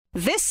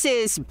This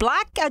is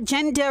Black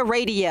Agenda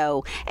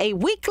Radio, a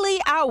weekly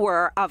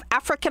hour of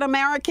African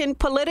American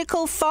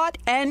political thought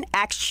and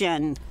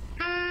action.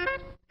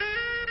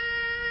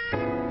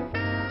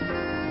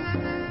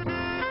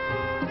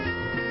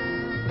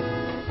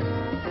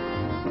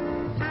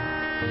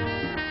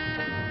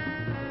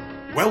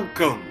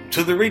 Welcome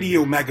to the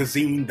radio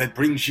magazine that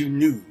brings you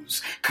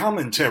news,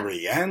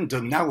 commentary, and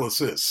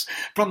analysis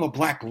from a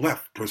Black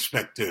left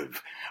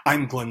perspective.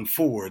 I'm Glen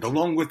Ford,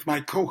 along with my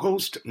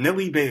co-host,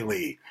 Nellie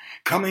Bailey.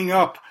 Coming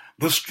up,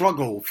 the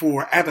struggle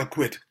for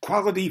adequate,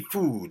 quality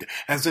food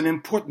as an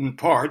important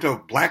part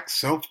of Black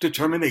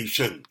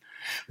self-determination.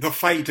 The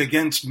fight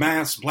against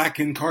mass Black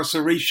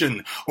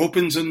incarceration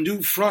opens a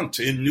new front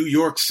in New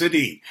York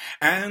City,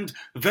 and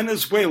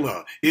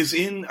Venezuela is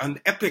in an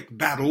epic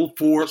battle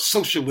for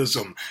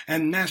socialism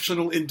and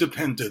national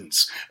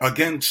independence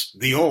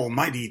against the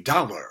almighty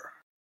dollar.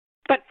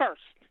 But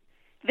first,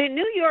 the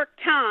New York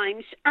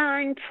Times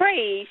earned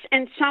praise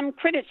and some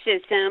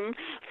criticism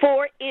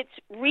for its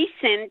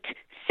recent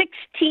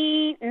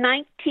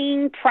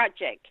 1619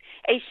 project,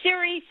 a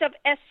series of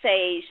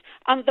essays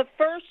on the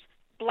first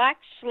Black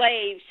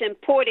slaves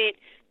imported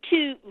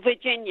to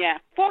Virginia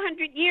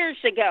 400 years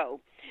ago.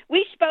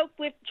 We spoke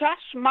with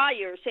Josh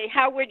Myers, a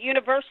Howard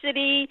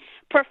University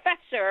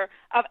professor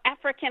of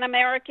African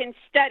American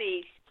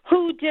Studies,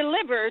 who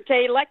delivered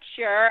a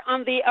lecture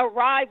on the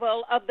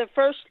arrival of the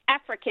first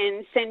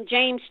Africans in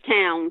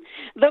Jamestown.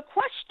 The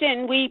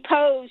question we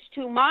posed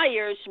to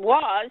Myers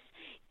was,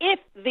 if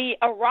the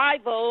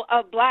arrival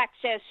of Blacks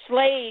as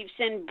slaves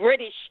in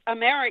British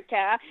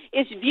America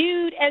is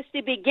viewed as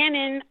the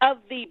beginning of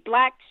the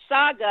Black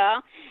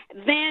saga,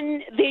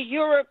 then the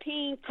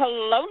European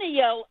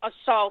colonial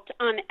assault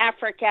on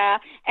Africa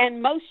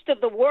and most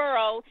of the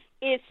world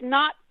is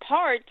not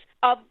part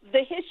of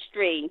the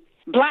history.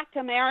 Black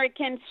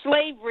American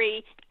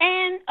slavery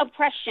and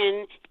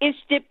oppression is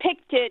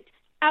depicted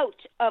out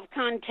of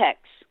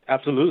context.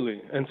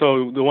 Absolutely. And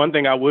so the one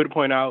thing I would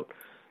point out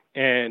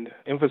and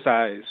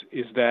emphasize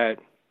is that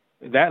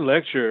that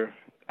lecture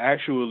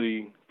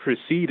actually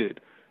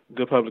preceded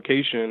the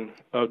publication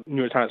of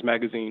New York Times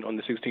Magazine on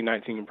the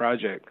 1619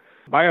 Project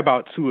by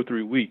about 2 or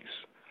 3 weeks.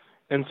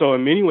 And so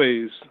in many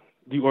ways,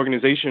 the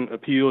organization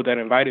Appeal that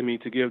invited me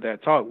to give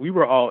that talk, we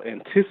were all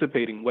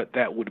anticipating what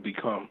that would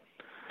become.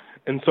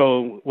 And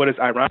so what is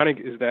ironic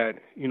is that,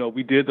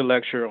 we did the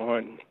lecture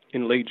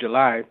in late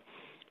July.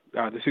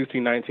 The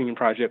 1619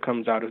 Project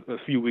comes out a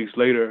few weeks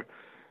later.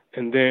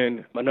 And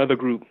then another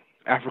group,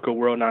 Africa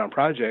World Now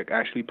Project,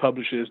 actually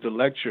publishes the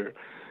lecture.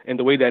 And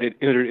the way that it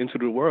entered into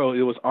the world,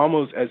 it was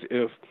almost as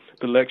if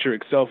the lecture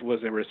itself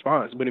was a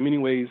response. But in many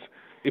ways,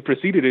 it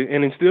preceded it,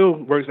 and it still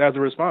works as a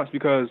response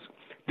because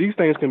these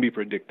things can be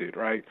predicted,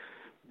 right?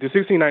 The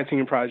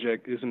 1619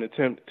 Project is an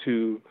attempt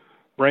to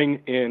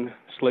bring in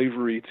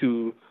slavery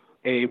to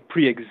a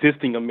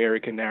pre-existing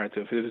American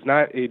narrative. It is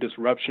not a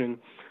disruption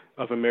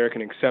of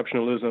American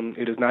exceptionalism.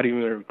 It is not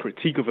even a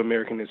critique of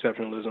American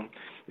exceptionalism.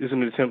 It is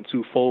an attempt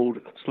to fold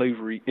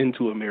slavery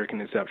into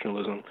American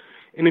exceptionalism.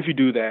 And if you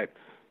do that,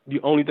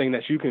 the only thing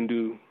that you can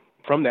do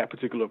from that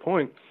particular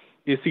point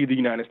is see the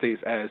United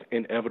States as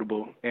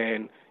inevitable.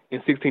 And in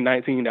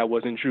 1619, that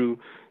wasn't true.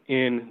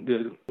 In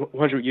the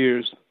 100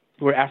 years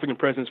where African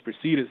presence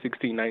preceded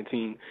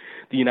 1619,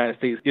 the United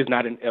States is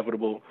not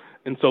inevitable.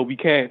 And so we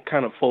can't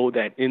kind of fold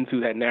that into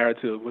that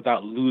narrative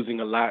without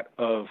losing a lot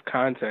of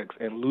context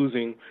and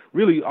losing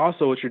really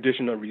also a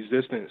tradition of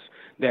resistance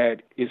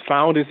that is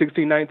found in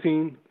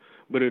 1619,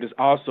 but it is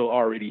also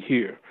already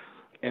here.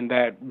 And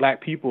that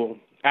Black people,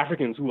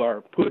 Africans who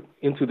are put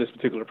into this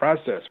particular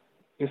process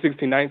in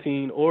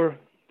 1619 or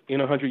in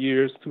 100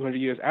 years, 200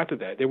 years after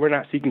that, they were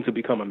not seeking to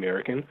become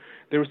American.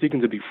 They were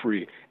seeking to be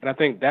free. And I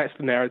think that's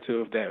the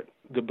narrative that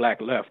the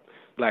Black left,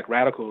 Black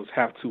radicals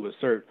have to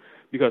assert,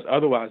 because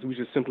otherwise we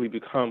just simply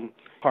become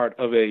part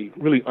of a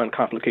really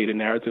uncomplicated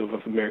narrative of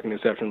American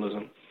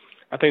exceptionalism.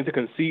 I think the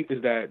conceit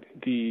is that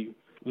the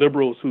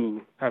liberals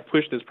who have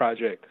pushed this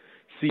project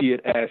see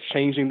it as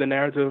changing the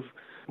narrative,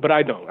 but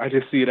I don't. I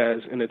just see it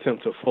as an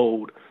attempt to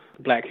fold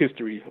Black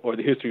history or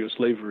the history of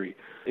slavery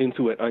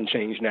into an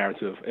unchanged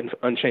narrative, and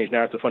unchanged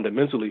narrative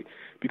fundamentally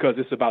because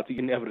it's about the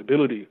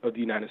inevitability of the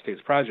United States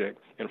project.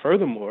 And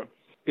furthermore,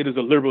 it is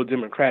a liberal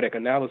democratic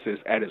analysis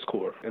at its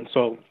core. And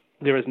so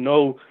there is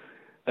no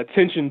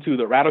attention to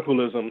the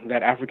radicalism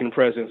that African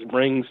presence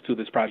brings to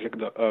this project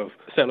of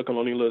settler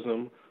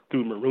colonialism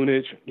through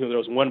maroonage. There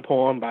was one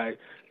poem by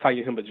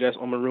Taya Himba-Jess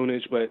on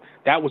maroonage, but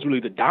that was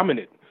really the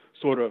dominant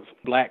sort of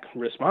Black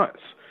response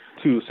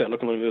to settler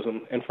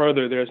colonialism. And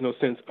further, there's no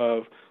sense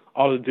of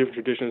all the different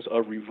traditions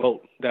of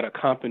revolt that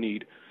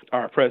accompanied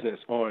our presence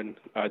on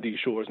these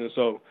shores. And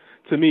so,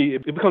 to me,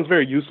 it becomes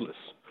very useless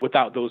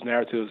without those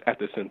narratives at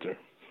the center.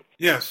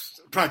 Yes,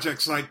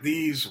 projects like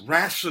these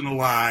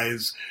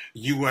rationalize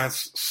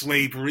U.S.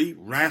 slavery,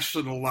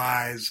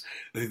 rationalize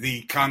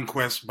the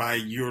conquest by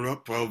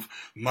Europe of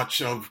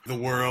much of the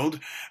world,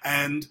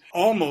 and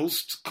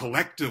almost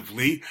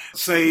collectively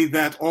say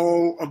that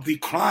all of the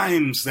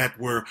crimes that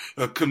were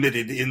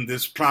committed in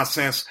this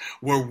process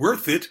were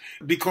worth it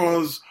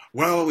because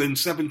well, in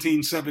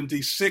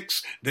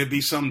 1776, there'd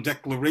be some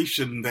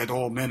declaration that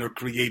all men are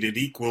created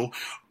equal,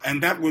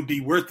 and that would be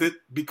worth it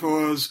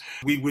because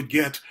we would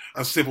get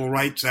a Civil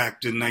Rights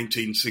Act in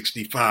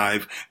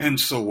 1965, and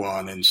so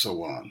on and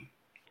so on.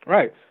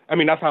 Right. I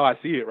mean, that's how I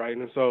see it, right?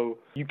 And so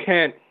you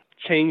can't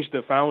change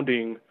the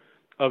founding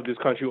of this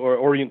country or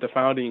orient the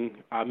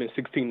founding in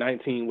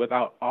 1619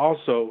 without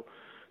also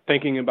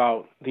thinking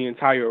about the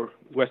entire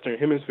Western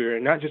Hemisphere,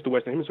 and not just the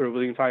Western Hemisphere, but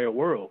the entire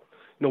world.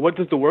 What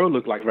does the world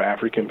look like for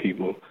African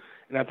people?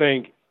 And I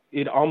think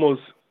it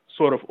almost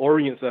sort of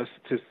orients us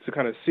to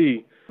kind of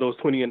see those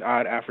 20 and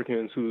odd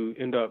Africans who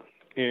end up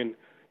in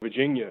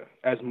Virginia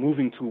as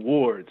moving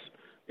towards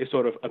a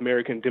sort of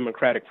American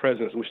democratic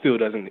presence, which still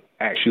doesn't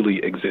actually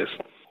exist.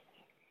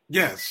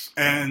 Yes,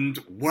 and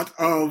what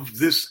of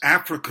this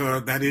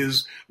Africa that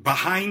is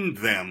behind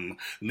them,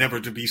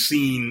 never to be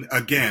seen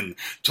again,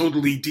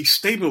 totally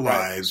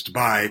destabilized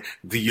by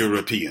the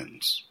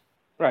Europeans?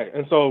 Right,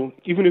 and so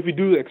even if we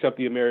do accept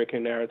the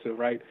American narrative,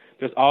 right,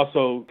 there's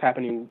also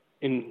happening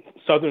in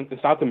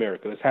South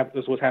America.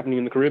 This was happening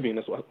in the Caribbean.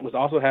 This was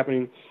also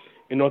happening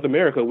in North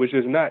America, which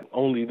is not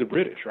only the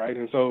British, right?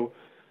 And so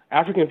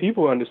African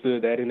people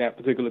understood that in that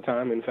particular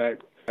time. In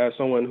fact, as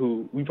someone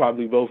who we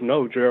probably both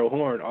know, Gerald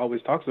Horne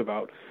always talks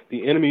about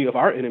the enemy of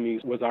our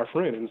enemies was our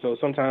friend. And so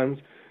sometimes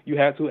you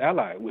had to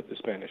ally with the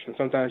Spanish, and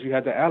sometimes you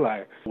had to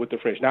ally with the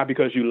French, not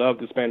because you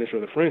loved the Spanish or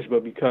the French,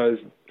 but because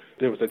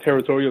there was a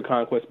territorial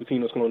conquest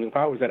between those colonial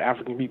powers that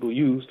African people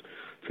used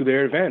to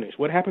their advantage.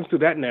 What happens to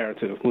that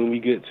narrative when we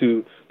get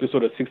to the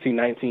sort of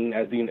 1619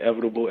 as the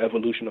inevitable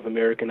evolution of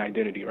American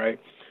identity, right?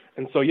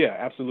 And so, yeah,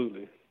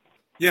 absolutely.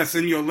 Yes,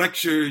 in your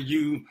lecture,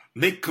 you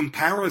make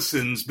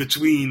comparisons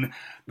between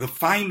the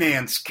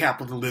finance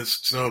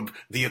capitalists of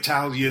the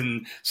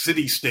Italian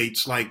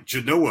city-states like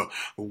Genoa,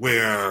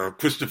 where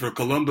Christopher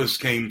Columbus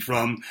came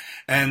from,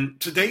 and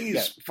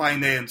today's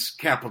finance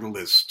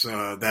capitalists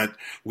that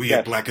we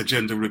at Black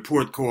Agenda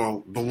Report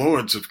call the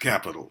Lords of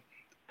Capital.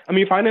 I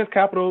mean, finance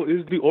capital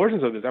is the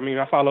origins of this. I mean,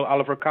 I follow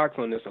Oliver Cox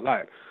on this a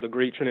lot, the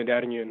great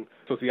Trinidadian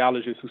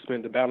sociologist who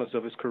spent the balance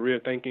of his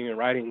career thinking and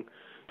writing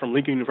from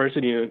Lincoln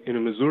University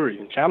in Missouri,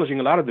 and challenging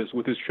a lot of this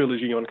with his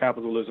trilogy on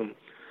capitalism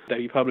that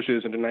he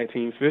publishes in the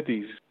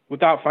 1950s.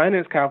 Without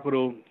finance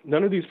capital,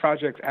 none of these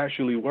projects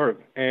actually work.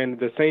 And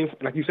the same,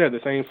 like you said, the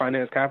same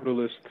finance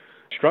capitalist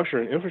structure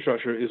and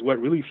infrastructure is what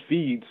really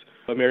feeds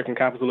American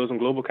capitalism,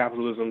 global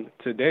capitalism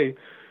today.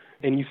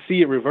 And you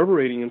see it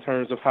reverberating in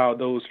terms of how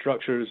those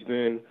structures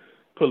then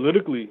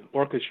politically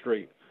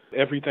orchestrate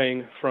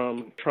everything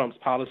from Trump's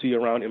policy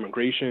around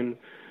immigration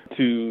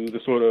to the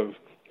sort of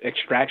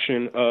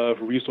extraction of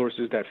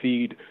resources that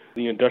feed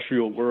the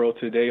industrial world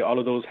today. All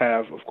of those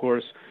have, of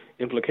course,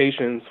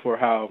 implications for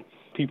how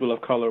people of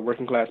color,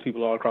 working class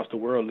people all across the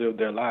world live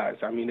their lives.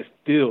 I mean, it's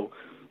still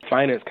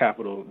finance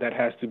capital that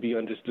has to be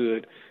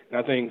understood. And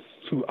I think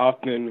too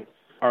often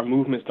our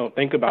movements don't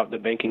think about the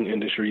banking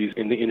industries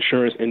and the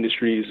insurance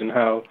industries and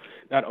how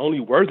not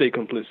only were they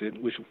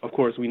complicit, which of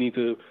course we need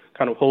to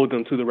kind of hold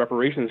them to the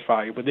reparations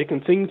fire, but they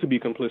continue to be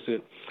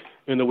complicit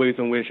in the ways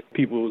in which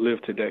people live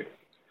today.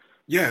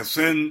 Yes,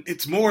 and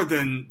it's more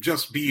than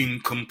just being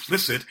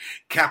complicit.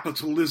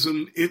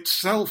 Capitalism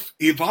itself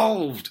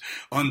evolved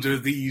under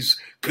these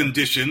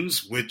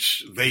conditions,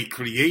 which they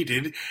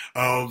created,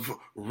 of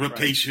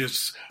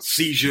rapacious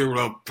seizure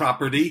of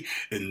property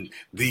and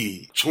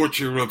the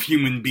torture of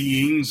human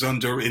beings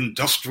under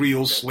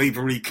industrial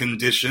slavery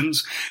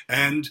conditions,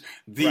 and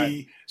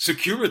the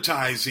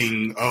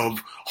securitizing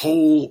of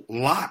whole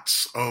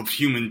lots of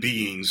human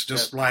beings,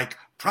 just like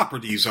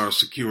properties are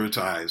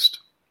securitized.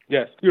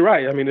 Yes, you're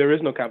right. I mean, there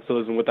is no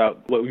capitalism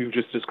without what we've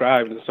just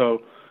described. And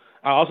so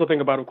I also think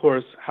about, of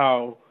course,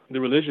 how the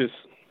religious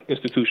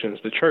institutions,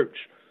 the church,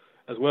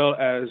 as well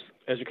as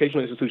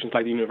educational institutions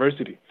like the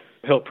university,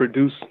 help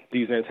produce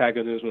these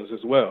antagonisms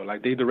as well.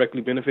 Like they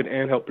directly benefit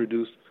and help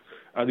produce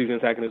these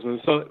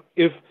antagonisms. So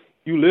if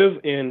you live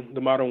in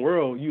the modern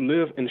world, you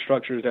live in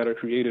structures that are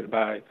created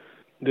by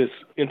this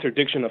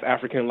interdiction of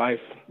African life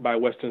by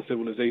Western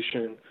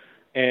civilization,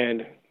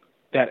 and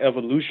that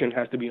evolution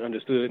has to be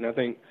understood. And I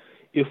think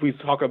if we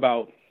talk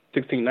about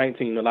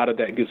 1619, a lot of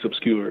that gets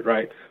obscured,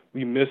 right?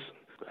 We miss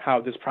how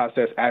this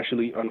process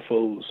actually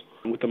unfolds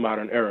with the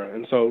modern era.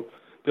 And so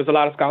there's a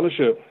lot of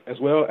scholarship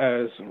as well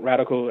as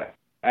radical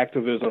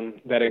activism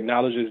that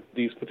acknowledges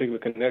these particular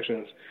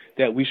connections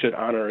that we should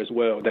honor as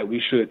well, that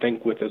we should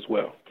think with as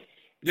well.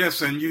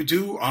 Yes, and you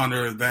do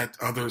honor that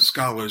other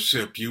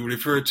scholarship. You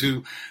refer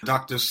to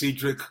Dr.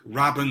 Cedric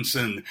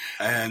Robinson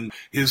and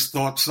his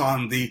thoughts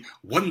on the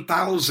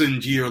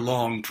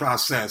 1,000-year-long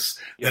process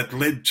that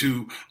led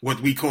to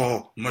what we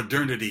call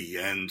modernity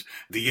and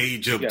the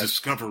age of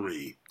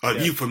discovery,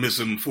 a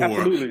euphemism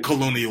for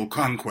colonial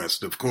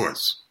conquest, of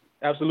course.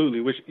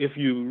 Absolutely, which if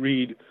you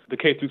read the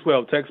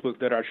K-12 textbooks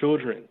that our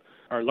children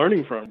are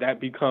learning from,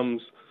 that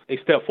becomes a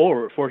step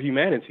forward for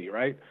humanity,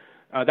 right?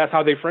 That's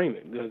how they frame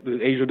it.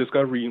 The age of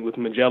discovery with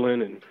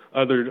Magellan and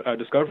other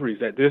discoveries,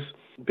 that this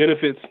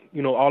benefits,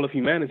 all of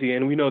humanity,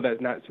 and we know that's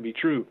not to be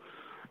true.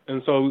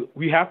 And so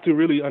we have to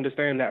really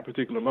understand that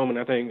particular moment.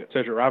 I think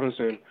Cedric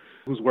Robinson,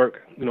 whose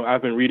work,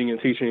 I've been reading and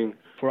teaching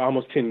for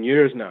almost 10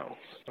 years now.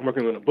 I'm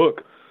working on a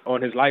book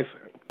on his life,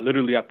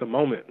 literally at the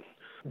moment.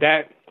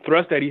 That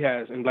thrust that he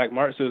has in Black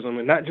Marxism,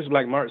 and not just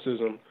Black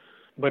Marxism,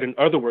 but in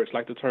other works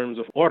like The Terms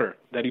of Order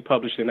that he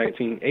published in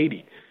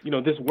 1980.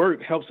 This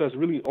work helps us,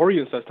 really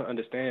orients us to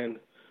understand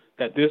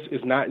that this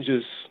is not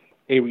just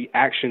a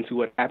reaction to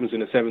what happens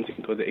in the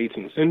 17th or the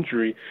 18th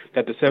century,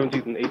 that the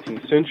 17th and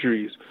 18th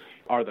centuries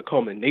are the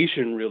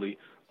culmination, really,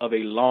 of a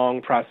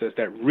long process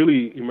that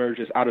really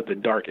emerges out of the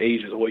Dark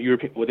Ages, or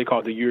what they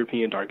call the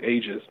European Dark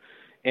Ages.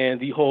 And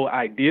the whole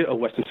idea of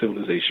Western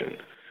civilization,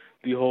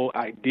 the whole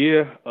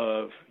idea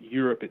of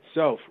Europe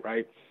itself,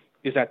 right,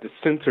 is at the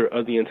center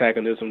of the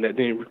antagonism that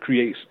then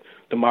recreates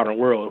the modern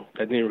world,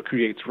 that then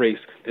recreates race,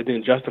 that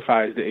then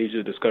justifies the age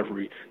of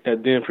discovery,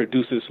 that then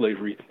produces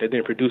slavery, that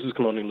then produces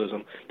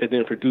colonialism, that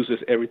then produces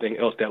everything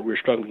else that we're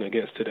struggling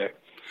against today.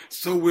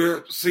 So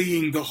we're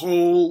seeing the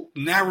whole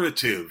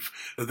narrative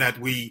that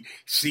we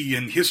see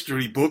in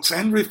history books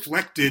and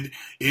reflected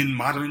in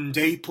modern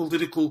day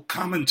political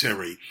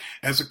commentary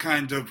as a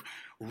kind of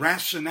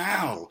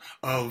rationale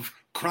of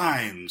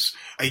crimes,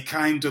 a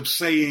kind of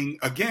saying,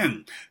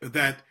 again,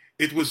 that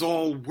it was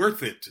all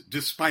worth it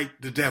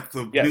despite the death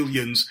of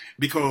millions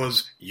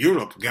because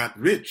Europe got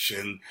rich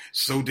and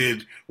so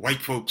did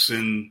white folks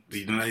in the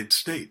United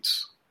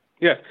States.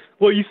 Yeah,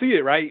 well, you see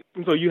it, right?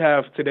 So you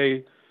have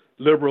today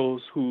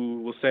liberals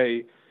who will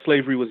say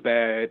slavery was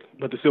bad,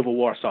 but the Civil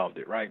War solved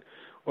it, right?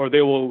 Or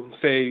they will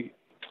say,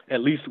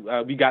 at least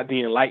we got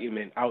the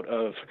Enlightenment out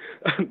of,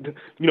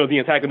 the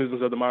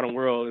antagonisms of the modern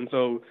world. And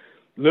so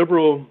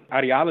liberal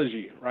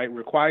ideology, right,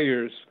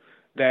 requires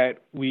that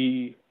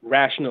we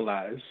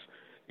rationalize.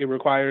 It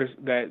requires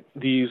that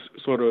these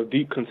sort of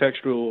deep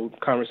contextual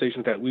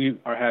conversations that we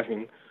are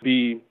having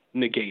be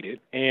negated.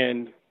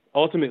 And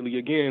ultimately,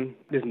 again,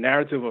 this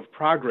narrative of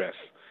progress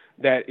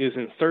that is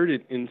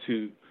inserted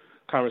into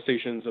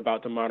conversations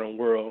about the modern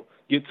world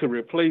get to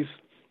replace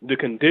the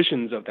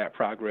conditions of that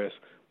progress,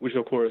 which,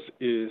 of course,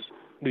 is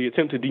the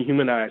attempt to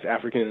dehumanize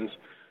Africans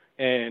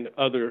and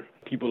other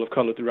people of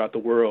color throughout the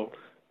world,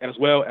 as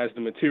well as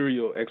the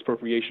material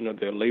expropriation of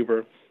their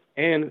labor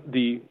and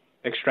the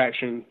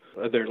extraction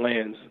of their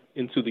lands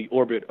into the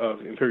orbit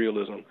of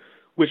imperialism,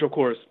 which, of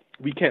course,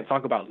 we can't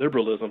talk about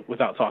liberalism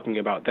without talking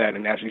about that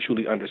and actually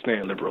truly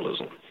understand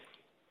liberalism.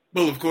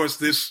 Well, of course,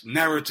 this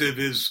narrative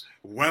is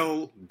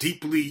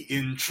deeply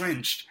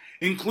entrenched,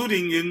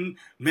 including in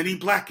many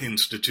Black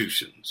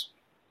institutions.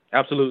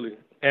 Absolutely.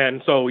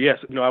 And so, yes,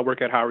 I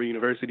work at Howard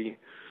University,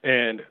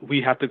 and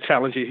we have to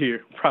challenge it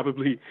here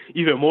probably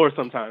even more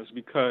sometimes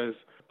because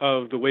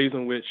of the ways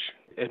in which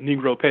a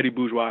Negro petty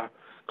bourgeois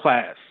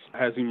class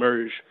has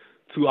emerged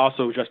to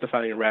also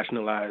justify and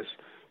rationalize,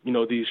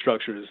 these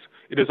structures.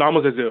 It is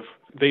almost as if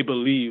they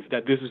believe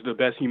that this is the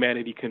best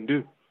humanity can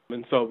do.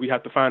 And so we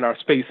have to find our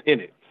space in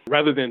it,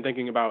 rather than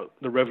thinking about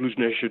the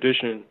revolutionary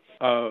tradition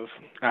of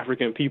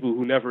African people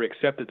who never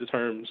accepted the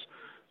terms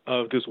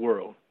of this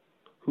world,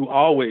 who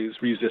always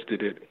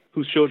resisted it,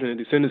 whose children and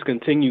descendants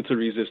continue to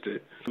resist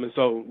it. And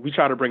so we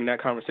try to bring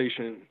that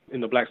conversation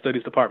in the Black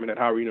Studies Department at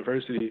Howard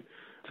University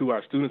to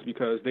our students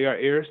because they are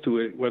heirs to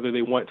it, whether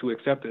they want to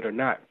accept it or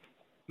not.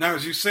 Now,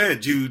 as you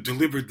said, you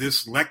delivered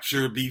this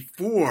lecture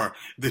before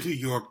the New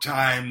York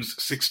Times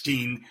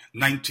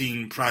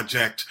 1619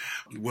 project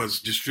was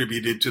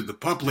distributed to the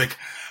public.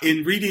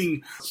 In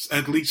reading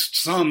at least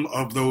some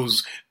of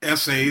those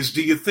essays,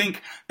 do you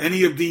think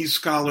any of these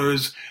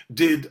scholars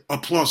did a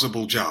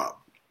plausible job?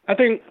 I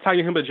think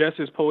Tayahimba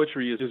Jess's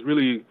poetry is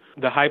really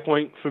the high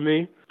point for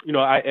me.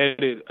 I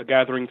edited A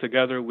Gathering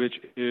Together, which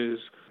is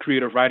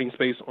creative writing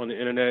space on the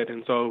internet.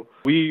 And so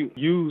we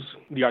use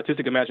the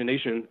artistic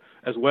imagination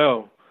as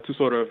well to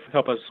sort of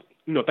help us,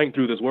 think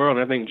through this world.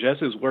 And I think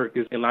Jess's work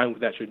is in line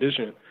with that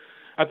tradition.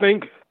 I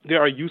think there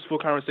are useful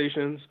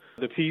conversations.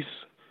 The piece,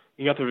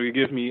 you have to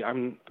forgive me,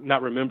 I'm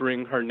not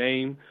remembering her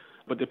name,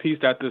 but the piece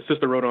that the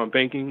sister wrote on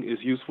banking is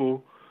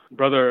useful.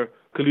 Brother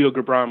Khalil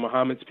Gibran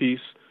Muhammad's piece,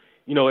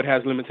 it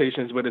has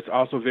limitations, but it's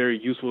also very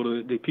useful,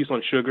 the piece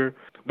on sugar.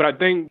 But I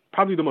think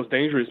probably the most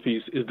dangerous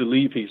piece is the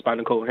lead piece by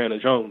Nicole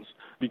Hannah-Jones,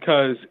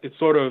 because it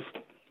sort of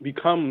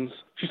becomes,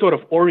 she sort of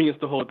orients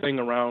the whole thing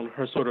around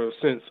her sort of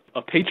sense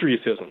of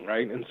patriotism,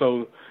 right? And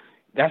so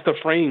that's the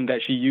frame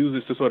that she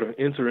uses to sort of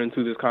enter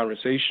into this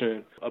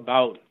conversation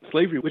about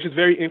slavery, which is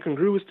very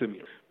incongruous to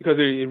me because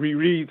it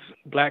rereads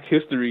Black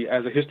history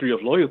as a history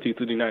of loyalty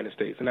to the United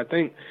States. And I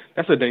think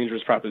that's a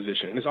dangerous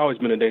proposition. And it's always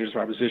been a dangerous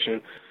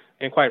proposition.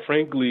 And quite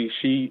frankly,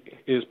 she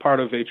is part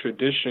of a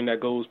tradition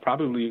that goes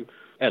probably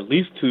at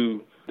least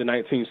to the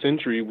 19th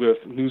century with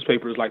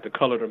newspapers like The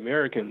Colored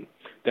American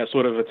that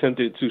sort of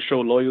attempted to show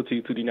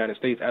loyalty to the United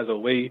States as a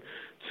way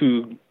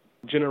to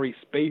generate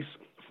space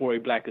for a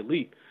Black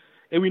elite.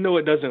 And we know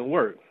it doesn't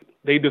work.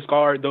 They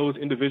discard those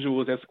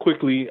individuals as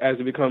quickly as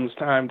it becomes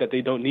time that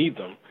they don't need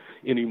them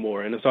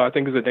anymore. And so I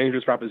think it's a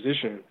dangerous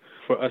proposition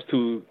for us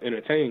to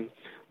entertain.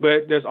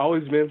 But there's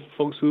always been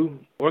folks who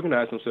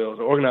organize themselves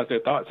or organize their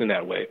thoughts in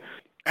that way.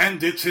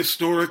 And it's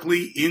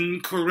historically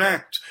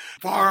incorrect.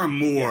 Far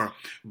more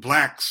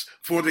blacks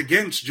fought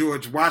against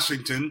George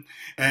Washington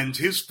and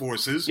his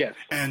forces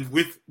and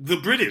with the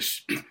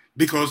British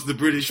because the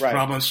British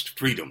promised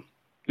freedom.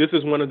 This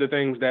is one of the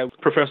things that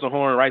Professor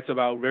Horn writes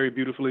about very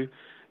beautifully.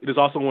 It is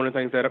also one of the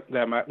things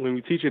that when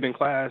we teach it in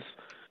class,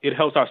 it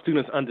helps our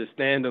students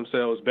understand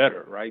themselves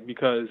better, right?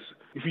 Because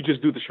if you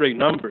just do the straight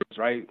numbers,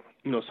 right,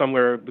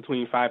 somewhere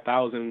between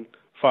 5,000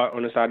 fought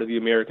on the side of the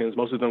Americans.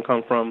 Most of them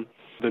come from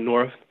the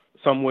North.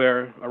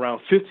 Somewhere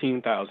around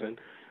 15,000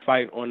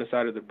 fight on the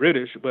side of the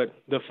British. But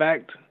the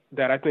fact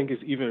that I think is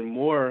even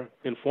more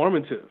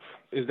informative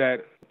is that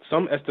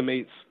some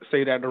estimates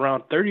say that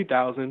around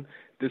 30,000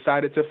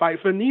 decided to fight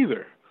for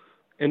neither.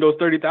 And those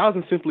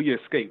 30,000 simply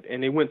escaped,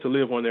 and they went to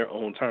live on their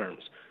own terms,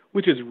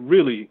 which is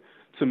really,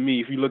 to me,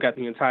 if you look at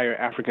the entire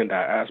African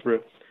diaspora,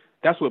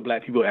 that's what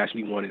black people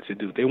actually wanted to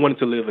do. They wanted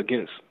to live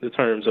against the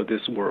terms of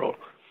this world.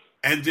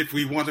 And if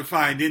we want to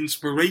find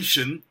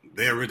inspiration,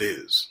 there it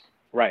is.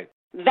 Right.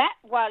 That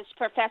was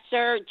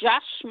Professor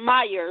Josh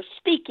Meyer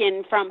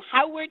speaking from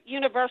Howard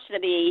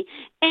University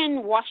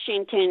in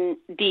Washington,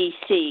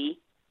 D.C.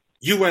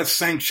 U.S.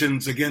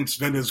 sanctions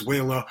against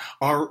Venezuela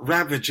are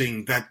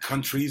ravaging that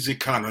country's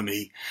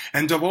economy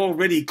and have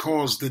already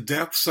caused the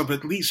deaths of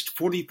at least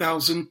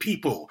 40,000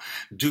 people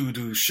due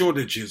to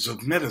shortages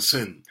of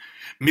medicine.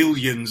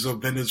 Millions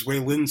of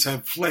Venezuelans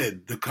have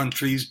fled the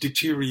country's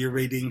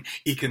deteriorating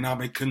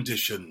economic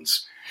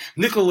conditions.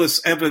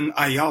 Nicholas Evan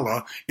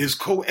Ayala is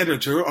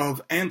co-editor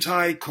of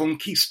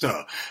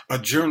Anti-Conquista, a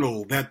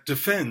journal that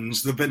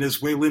defends the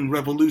Venezuelan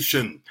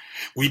revolution.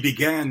 We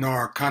began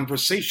our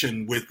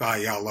conversation with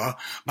Ayala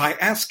by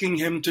asking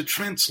him to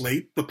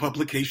translate the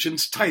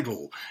publication's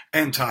title,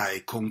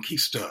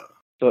 Anti-Conquista.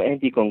 So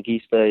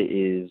Anti-Conquista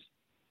is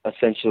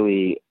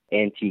essentially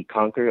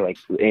anti-conquer, like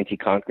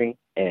anti-conquering.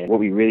 And what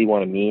we really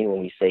want to mean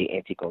when we say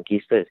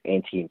anti-conquista is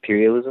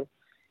anti-imperialism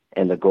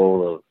and the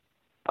goal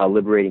of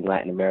liberating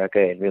Latin America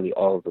and really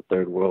all of the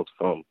third world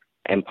from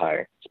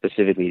empire,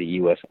 specifically the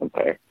U.S.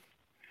 empire.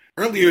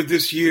 Earlier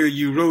this year,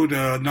 you wrote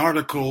an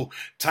article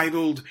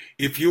titled,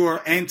 "If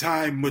You're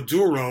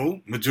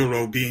Anti-Maduro,"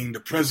 Maduro being the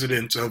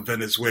president of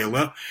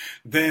Venezuela,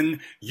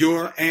 "then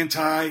you're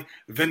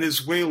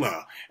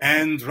anti-Venezuela."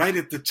 And right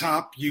at the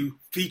top, you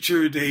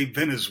featured a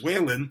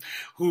Venezuelan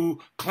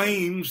who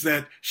claims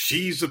that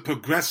she's a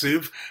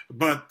progressive,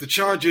 but the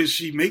charges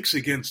she makes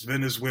against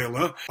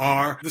Venezuela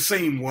are the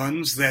same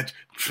ones that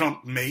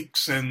Trump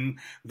makes and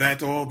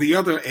that all the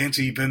other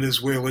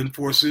anti-Venezuelan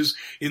forces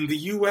in the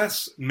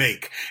U.S.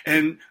 make.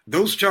 And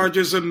those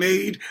charges are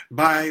made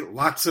by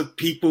lots of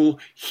people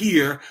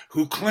here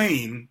who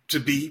claim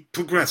to be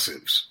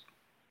progressives.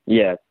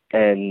 Yeah,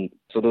 and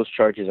so those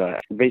charges are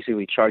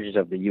basically charges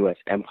of the U.S.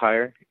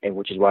 empire, and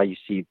which is why you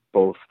see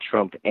both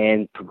Trump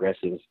and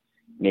progressives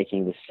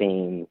making the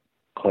same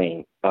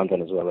claim on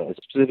Venezuela,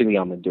 specifically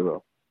on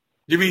Maduro.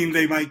 You mean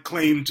they might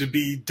claim to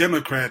be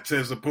Democrats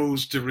as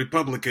opposed to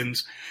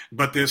Republicans,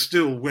 but they're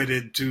still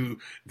wedded to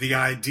the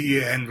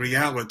idea and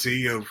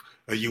reality of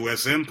a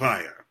U.S.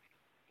 empire?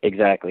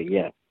 Exactly,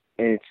 yeah.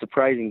 And it's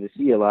surprising to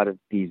see a lot of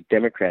these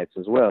Democrats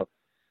as well,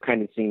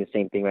 kind of seeing the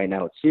same thing right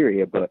now with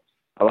Syria, but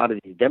a lot of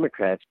these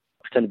Democrats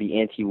pretend to be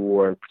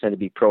anti-war, pretend to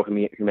be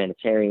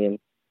pro-humanitarian,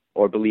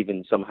 or believe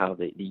in somehow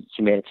the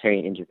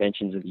humanitarian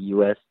interventions of the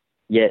U.S.,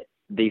 yet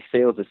they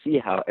fail to see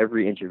how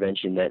every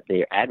intervention that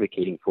they are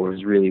advocating for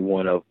is really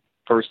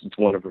first, it's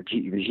one of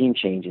regime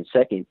change, and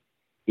second,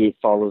 it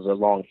follows a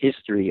long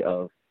history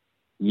of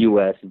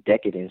U.S.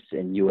 decadence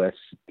and U.S.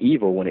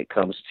 evil when it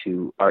comes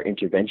to our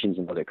interventions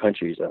in other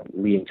countries,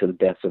 leading to the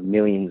deaths of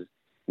millions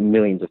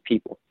of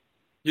people.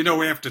 You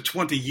know, after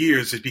 20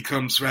 years, it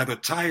becomes rather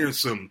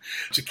tiresome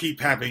to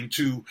keep having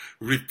to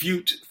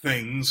refute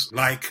things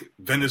like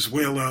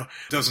Venezuela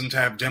doesn't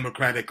have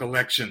democratic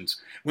elections,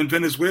 when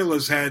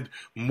Venezuela's had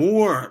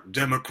more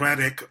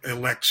democratic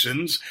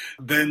elections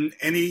than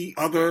any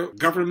other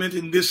government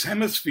in this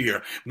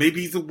hemisphere,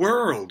 maybe the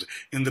world,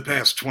 in the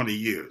past 20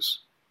 years.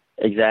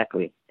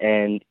 Exactly.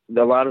 And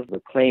a lot of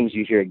the claims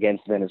you hear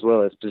against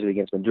Venezuela, especially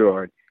against Maduro,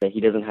 are that he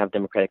doesn't have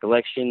democratic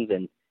elections,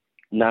 and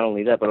not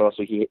only that, but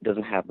also he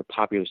doesn't have the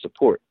popular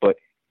support. But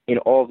in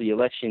all the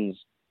elections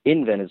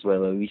in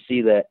Venezuela, we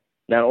see that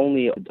not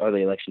only are the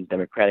elections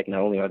democratic,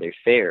 not only are they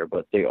fair,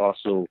 but they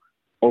also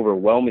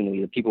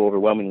the people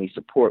overwhelmingly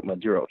support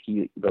Maduro.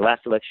 The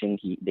last election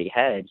he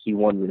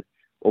won with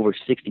over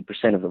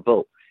 60% of the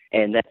vote.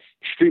 And that's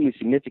extremely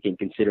significant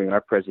considering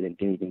our president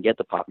didn't even get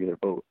the popular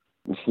vote,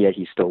 yet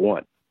he still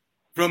won.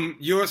 From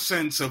your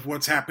sense of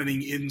what's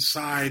happening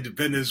inside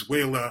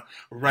Venezuela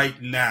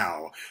right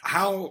now,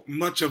 how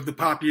much of the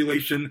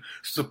population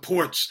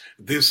supports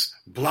this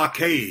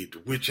blockade,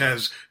 which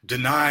has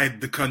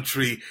denied the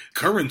country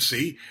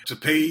currency to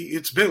pay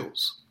its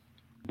bills?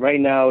 Right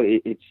now,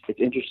 it's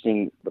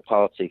interesting, the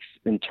politics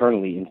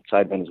internally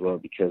inside Venezuela,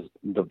 because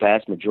the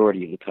vast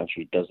majority of the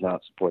country does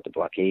not support the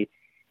blockade.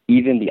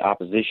 Even the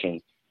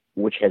opposition,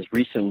 which has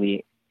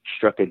recently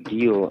struck a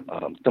deal,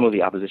 some of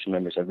the opposition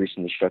members have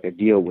recently struck a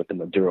deal with the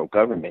Maduro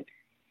government,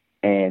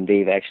 and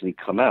they've actually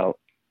come out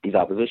these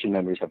opposition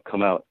members have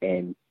come out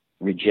and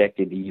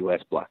rejected the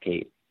U.S.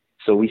 blockade.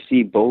 So we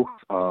see both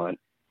on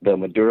the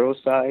Maduro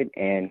side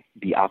and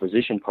the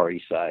opposition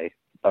party side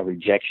a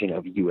rejection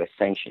of U.S.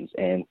 sanctions.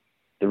 And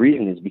the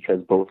reason is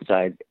because both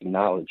sides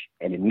acknowledge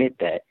and admit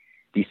that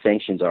these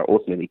sanctions are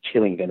ultimately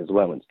killing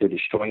Venezuelans. They're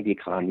destroying the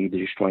economy, they're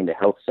destroying the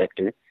health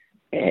sector,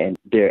 and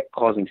they're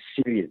causing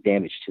serious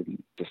damage to the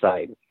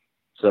society.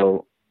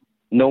 So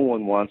no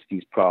one wants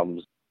these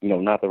problems,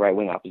 not the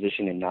right-wing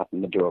opposition and not the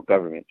Maduro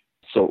government.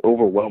 So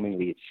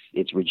overwhelmingly,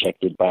 it's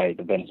rejected by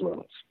the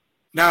Venezuelans.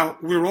 Now,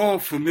 we're all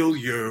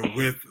familiar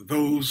with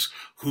those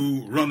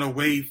who run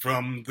away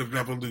from the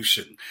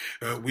revolution.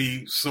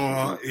 We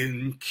saw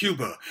in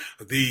Cuba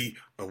the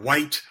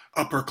white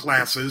upper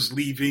classes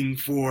leaving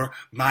for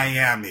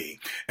Miami.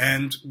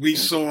 And we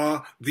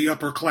saw the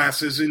upper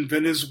classes in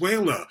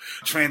Venezuela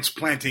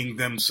transplanting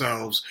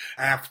themselves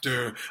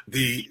after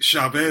the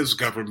Chavez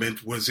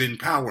government was in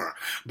power.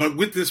 But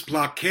with this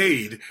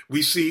blockade,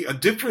 we see a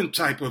different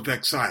type of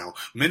exile.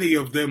 Many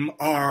of them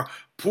are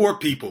poor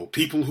people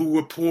who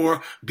were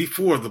poor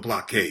before the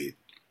blockade.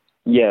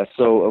 Yeah,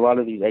 so a lot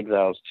of these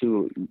exiles,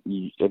 too,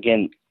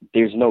 again,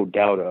 there's no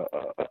doubt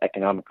an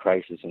economic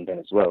crisis in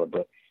Venezuela,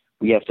 but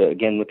we have to,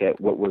 again, look at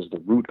what was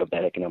the root of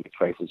that economic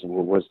crisis and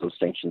where was those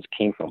sanctions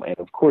came from. And,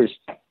 of course,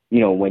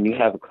 when you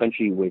have a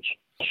country which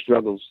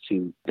struggles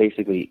to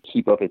basically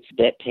keep up its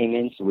debt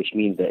payments, which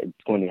means that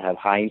it's going to have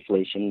high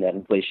inflation, that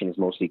inflation is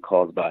mostly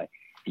caused by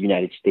the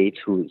United States,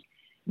 who is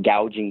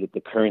gouging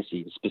the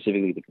currency,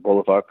 specifically the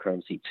Bolivar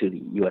currency, to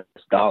the U.S.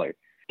 dollar.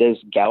 Those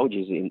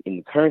gouges in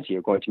the currency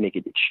are going to make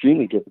it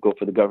extremely difficult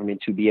for the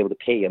government to be able to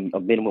pay a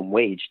minimum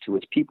wage to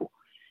its people.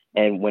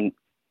 And when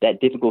that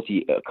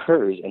difficulty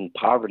occurs and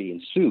poverty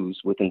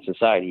ensues within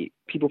society,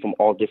 people from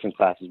all different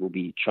classes will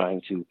be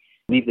trying to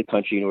leave the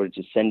country in order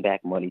to send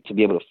back money to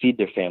be able to feed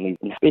their families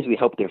and basically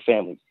help their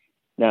families.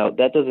 Now,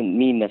 that doesn't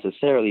mean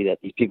necessarily that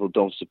these people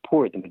don't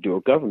support the Maduro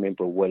government,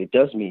 but what it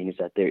does mean is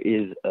that there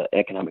is an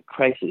economic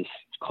crisis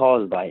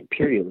caused by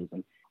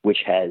imperialism, which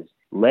has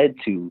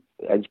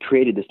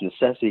created this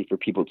necessity for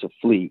people to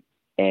flee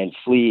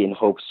in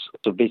hopes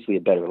of basically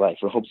a better life,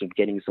 in hopes of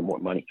getting some more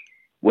money.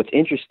 What's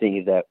interesting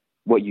is that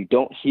what you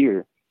don't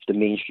hear the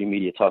mainstream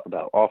media talk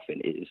about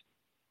often is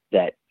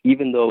that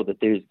even though that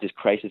there's this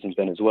crisis in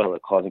Venezuela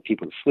causing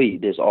people to flee,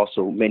 there's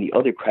also many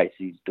other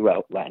crises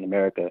throughout Latin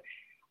America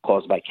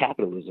caused by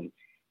capitalism,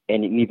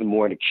 and in even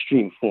more an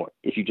extreme form.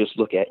 If you just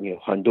look at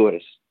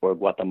Honduras or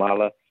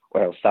Guatemala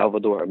or El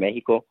Salvador or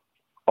Mexico,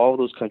 all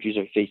those countries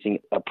are facing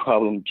a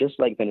problem just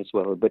like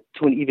Venezuela, but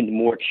to an even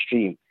more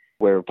extreme,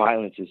 where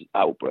violence is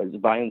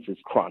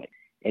chronic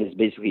and is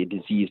basically a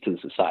disease to the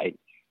society,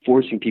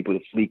 forcing people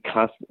to flee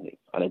constantly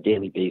on a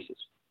daily basis.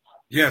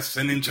 Yes,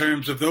 and in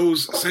terms of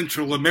those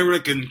Central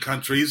American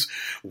countries,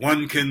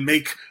 one can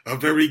make a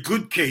very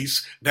good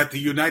case that the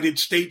United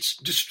States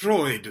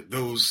destroyed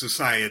those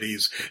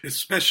societies,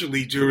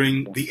 especially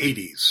during the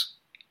 80s.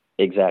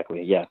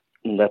 Exactly, yeah.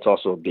 And that's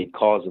also a big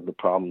cause of the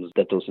problems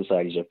that those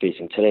societies are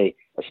facing today,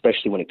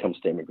 especially when it comes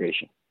to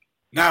immigration.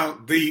 Now,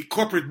 the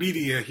corporate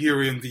media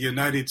here in the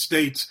United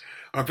States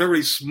are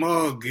very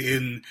smug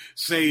in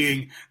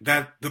saying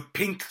that the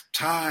pink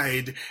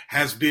tide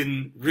has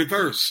been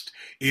reversed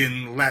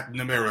in Latin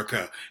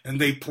America.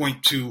 And they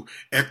point to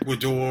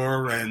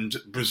Ecuador and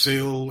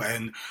Brazil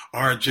and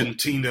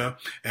Argentina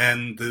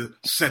and the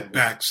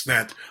setbacks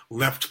that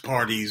left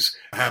parties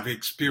have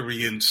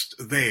experienced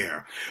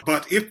there.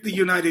 But if the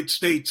United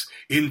States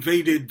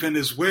invaded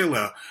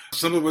Venezuela,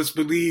 some of us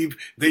believe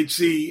they'd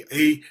see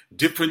a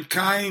different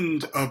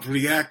kind of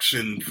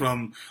reaction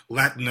from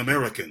Latin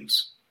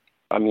Americans.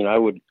 I mean, I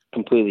would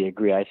completely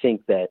agree. I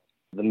think that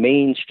the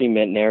mainstream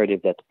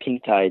narrative that the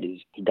pink tide is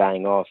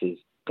dying off is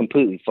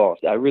completely false.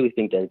 I really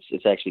think that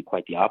it's actually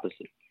quite the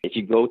opposite. If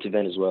you go to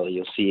Venezuela,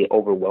 you'll see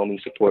overwhelming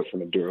support for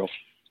Maduro,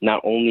 not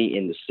only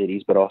in the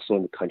cities, but also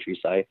in the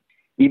countryside.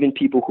 Even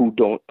people who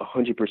don't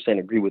 100%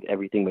 agree with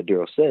everything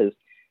Maduro says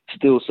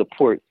still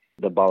support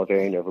the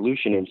Bolivarian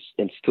revolution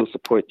and still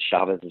support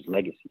Chavez's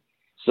legacy.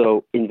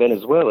 So in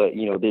Venezuela,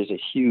 there's a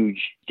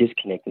huge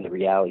disconnect in the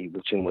reality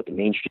between what the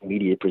mainstream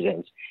media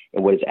presents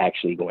and what is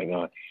actually going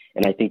on.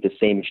 And I think the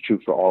same is true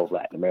for all of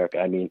Latin America.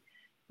 I mean,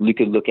 we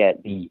could look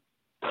at the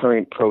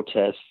current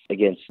protests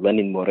against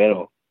Lenin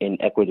Moreno in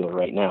Ecuador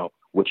right now,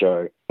 which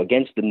are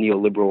against the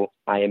neoliberal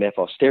IMF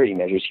austerity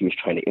measures he was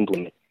trying to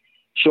implement,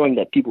 showing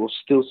that people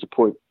still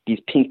support these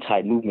pink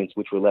tide movements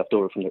which were left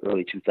over from the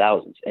early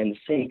 2000s. And the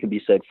same could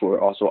be said for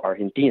also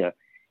Argentina.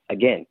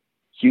 Again,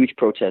 huge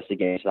protests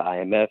against the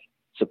IMF,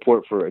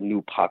 support for a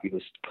new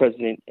populist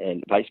president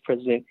and vice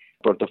president,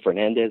 Alberto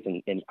Fernandez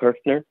and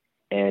Kirchner.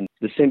 And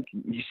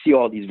you see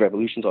all these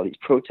revolutions, all these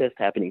protests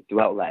happening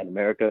throughout Latin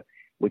America,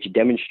 which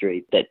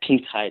demonstrate that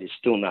pink tide is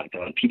still not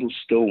gone. People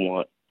still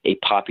want a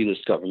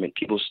populist government.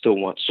 People still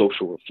want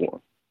social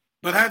reform.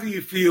 But how do you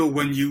feel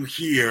when you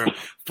hear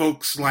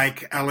folks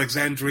like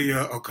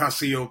Alexandria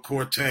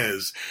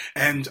Ocasio-Cortez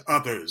and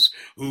others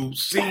who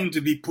seem to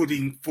be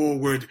putting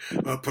forward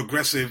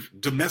progressive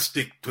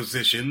domestic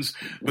positions,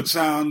 but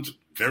sound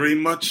very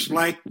much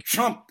like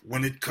Trump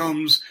when it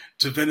comes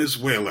to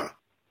Venezuela?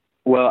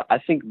 Well, I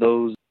think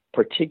those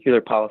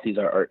particular policies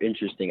are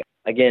interesting.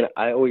 Again,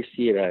 I always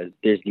see it as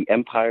there's the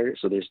empire,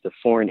 so there's the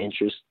foreign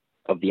interests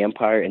of the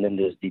empire, and then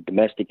there's the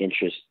domestic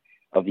interests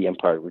of the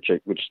empire, which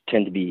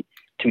tend to be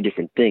two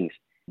different things.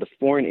 The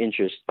foreign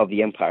interests of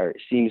the empire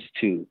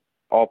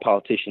all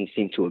politicians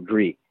seem to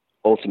agree,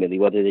 ultimately,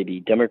 whether they be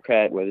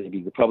Democrat, whether they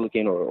be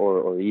Republican,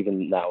 or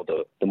even now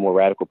the more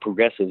radical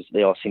progressives,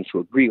 they all seem to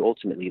agree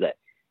ultimately that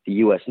the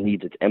U.S.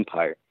 needs its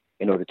empire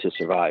in order to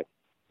survive.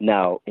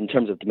 Now, in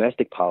terms of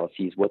domestic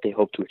policies, what they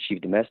hope to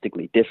achieve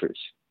domestically differs.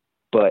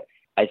 But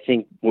I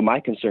think what my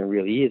concern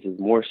really is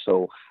more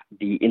so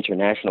the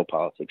international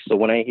politics. So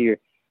when I hear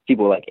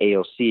people like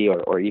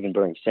AOC or even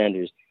Bernie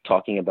Sanders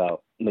talking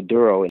about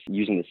Maduro and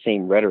using the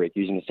same rhetoric,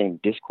 using the same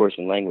discourse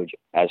and language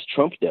as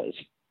Trump does,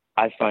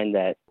 I find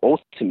that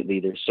ultimately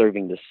they're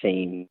serving the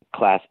same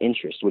class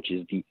interest, which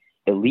is the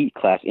elite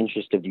class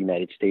interest of the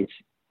United States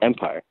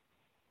empire.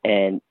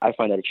 And I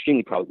find that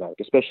extremely problematic,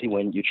 especially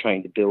when you're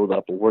trying to build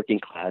up a working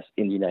class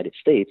in the United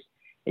States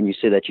and you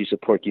say that you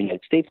support the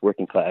United States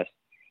working class,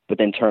 but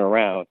then turn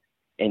around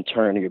and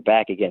turn your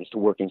back against the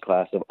working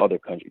class of other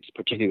countries,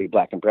 particularly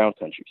black and brown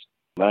countries.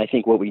 And I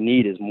think what we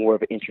need is more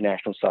of an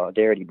international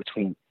solidarity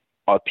between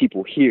our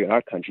people here in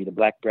our country, the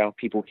black, brown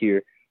people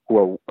here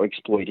who are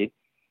exploited,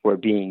 who are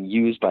being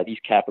used by these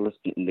capitalists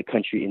in the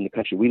country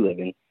we live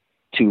in,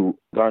 to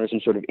garner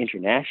some sort of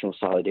international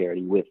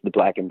solidarity with the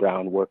black and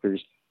brown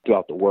workers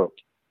throughout the world.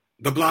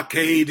 The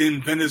blockade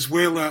in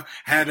Venezuela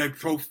had a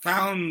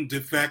profound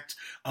effect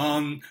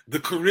on the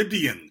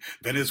Caribbean.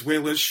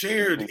 Venezuela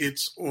shared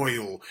its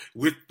oil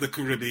with the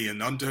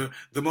Caribbean under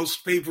the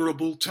most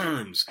favorable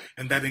terms,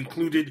 and that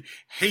included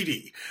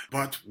Haiti.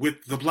 But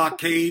with the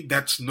blockade,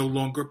 that's no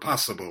longer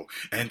possible,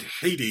 and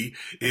Haiti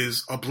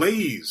is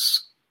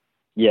ablaze.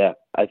 Yeah,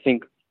 I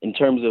think in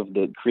terms of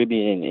the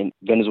Caribbean and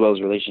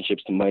Venezuela's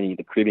relationships to money,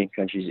 the Caribbean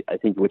countries, I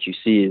think what you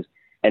see is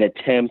an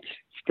attempt,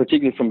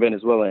 particularly from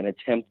Venezuela, an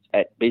attempt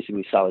at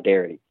basically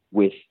solidarity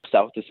with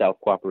South-to-South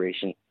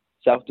cooperation,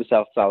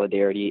 South-to-South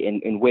solidarity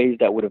in ways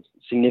that would have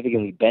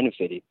significantly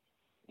benefited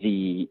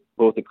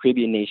both the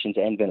Caribbean nations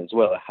and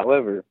Venezuela.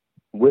 However,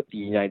 with the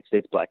United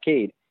States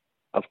blockade,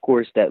 of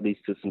course, that leads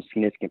to some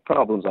significant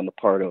problems on the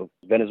part of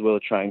Venezuela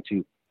trying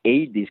to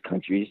aid these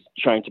countries,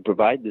 trying to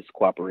provide this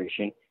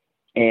cooperation.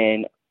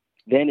 And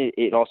then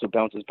it also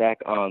bounces back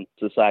on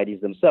societies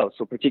themselves.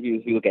 So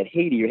particularly if you look at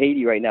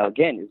Haiti right now,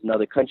 again, is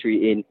another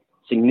country in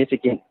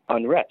significant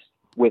unrest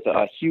with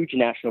a huge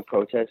national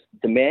protest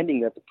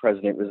demanding that the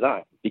president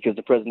resign because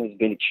the president has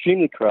been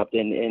extremely corrupt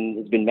and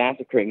has been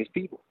massacring his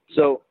people.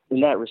 So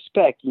in that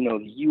respect, the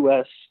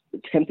U.S.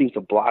 attempting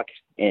to block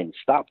and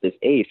stop this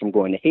aid from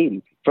going to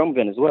Haiti from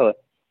Venezuela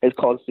has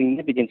caused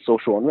significant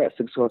social unrest,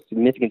 has caused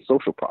significant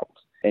social problems.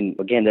 And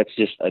again, that's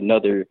just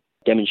another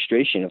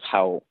demonstration of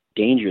how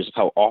dangerous, of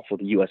how awful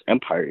the U.S.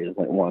 empire is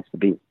when it wants to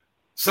be.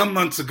 Some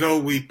months ago,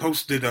 we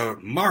posted a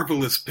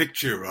marvelous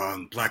picture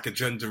on Black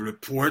Agenda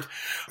Report.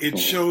 It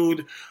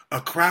showed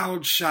a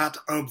crowd shot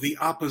of the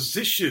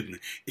opposition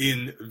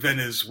in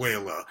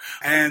Venezuela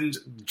and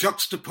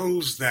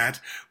juxtaposed that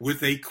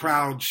with a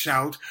crowd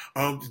shout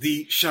of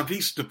the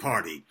Chavista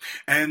Party.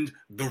 And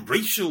the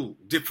racial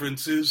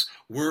differences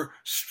were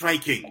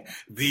striking.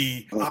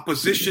 The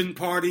opposition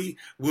party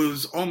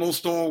was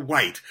almost all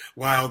white,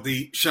 while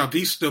the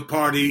Chavista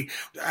Party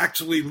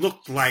actually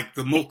looked like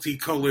the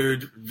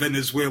multicolored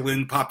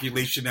Venezuelan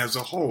population as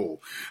a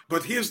whole.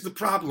 But here's the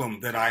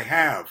problem that I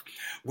have.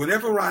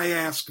 Whenever I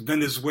ask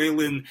Venezuelan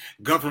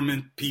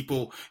government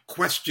people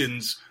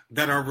questions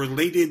that are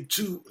related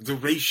to the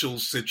racial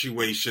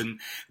situation,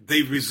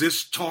 they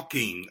resist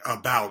talking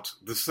about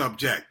the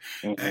subject.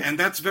 Mm-hmm. And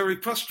that's very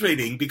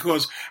frustrating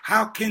because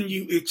how can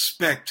you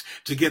expect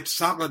to get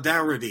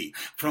solidarity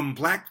from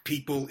Black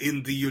people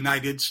in the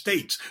United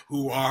States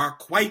who are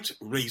quite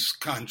race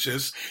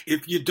conscious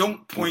if you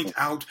don't point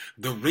out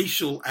the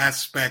racial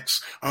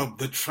aspects of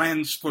the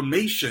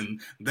transformation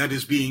that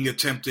is being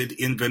attempted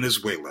in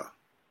Venezuela?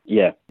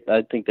 Yeah,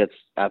 I think that's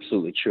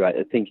absolutely true.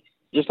 I think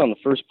just on the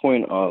first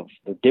point of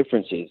the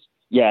differences,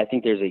 I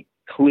think there's a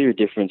clear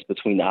difference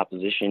between the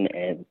opposition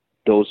and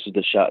those,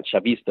 the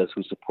Chavistas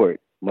who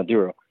support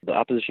Maduro. The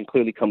opposition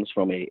clearly comes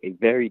from a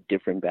very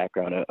different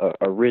background,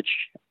 a rich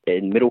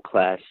and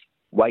middle-class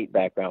white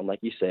background, like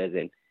you said,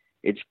 and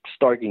it's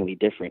starkly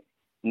different.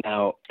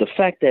 Now, the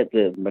fact that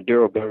the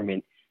Maduro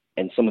government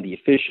and some of the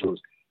officials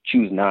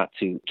choose not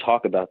to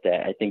talk about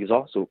that, I think is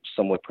also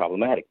somewhat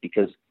problematic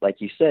because,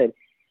 like you said,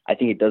 I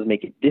think it does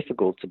make it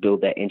difficult to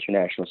build that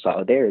international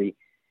solidarity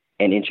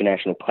and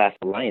international class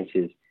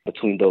alliances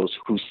between those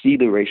who see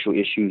the racial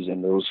issues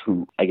and those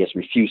who, I guess,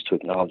 refuse to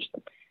acknowledge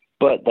them.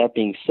 But that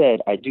being said,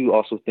 I do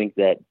also think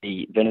that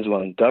the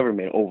Venezuelan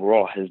government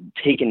overall has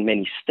taken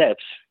many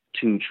steps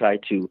to try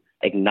to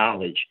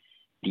acknowledge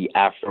the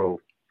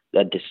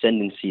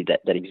descendancy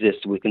that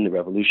exists within the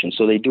revolution.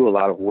 So they do a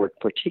lot of work,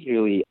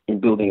 particularly in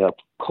building up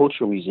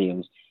cultural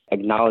museums,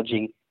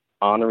 acknowledging,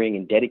 honoring,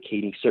 and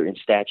dedicating certain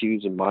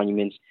statues and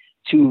monuments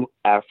to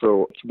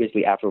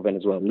basically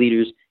Afro-Venezuelan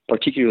leaders,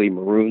 particularly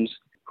Maroons,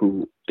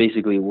 who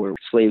basically were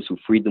slaves who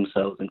freed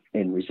themselves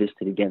and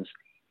resisted against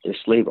their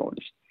slave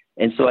owners.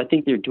 And so I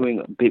think they're doing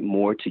a bit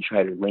more to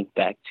try to link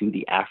back to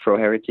the Afro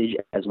heritage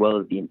as well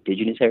as the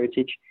indigenous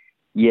heritage,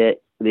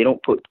 yet they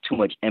don't put too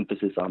much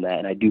emphasis on that,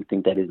 and I do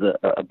think that is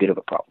a bit of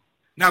a problem.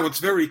 Now, it's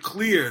very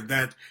clear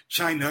that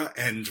China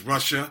and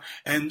Russia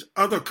and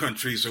other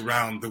countries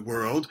around the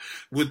world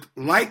would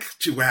like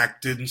to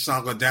act in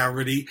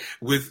solidarity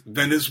with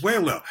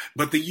Venezuela,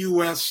 but the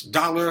U.S.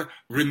 dollar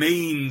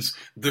remains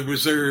the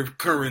reserve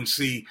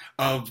currency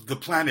of the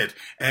planet,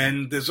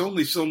 and there's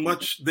only so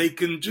much they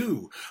can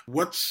do.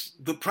 What's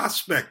the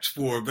prospect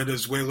for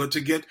Venezuela to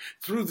get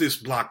through this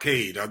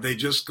blockade? Are they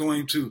just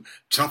going to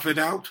tough it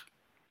out?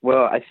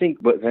 Well, I think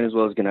what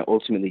Venezuela is going to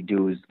ultimately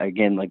do is,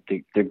 again,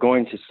 they're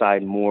going to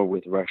side more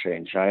with Russia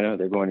and China.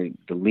 They're going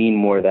to lean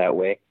more that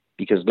way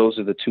because those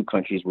are the two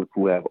countries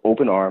who have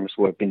open arms,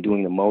 who have been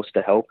doing the most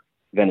to help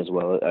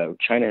Venezuela.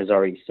 China has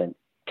already sent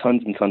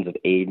tons and tons of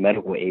aid,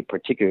 medical aid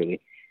particularly,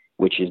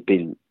 which has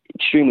been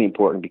extremely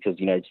important because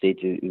the United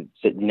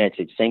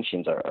States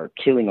sanctions are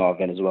killing off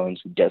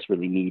Venezuelans who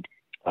desperately need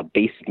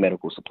basic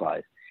medical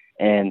supplies.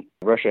 And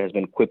Russia has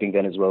been equipping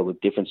Venezuela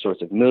with different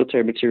sorts of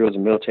military materials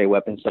and military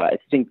weapons. So I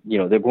think,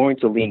 they're going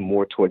to lean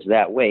more towards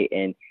that way.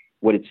 And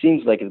what it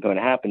seems like is going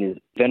to happen is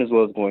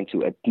Venezuela is going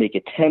to make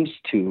attempts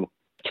to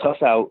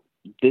tough out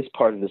this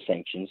part of the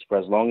sanctions for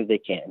as long as they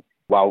can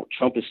while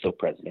Trump is still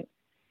president,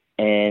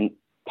 and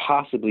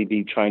possibly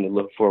be trying to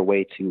look for a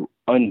way to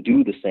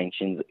undo the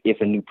sanctions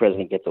if a new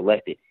president gets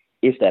elected,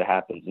 if that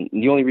happens. And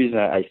the only reason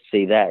I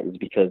say that is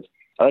because,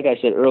 like I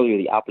said earlier,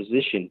 the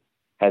opposition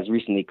has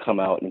recently come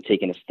out and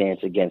taken a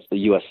stance against the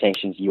U.S.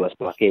 sanctions, U.S.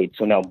 blockade.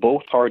 So now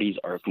both parties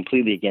are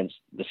completely against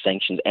the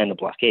sanctions and the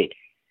blockade.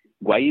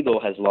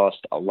 Guaido has lost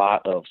a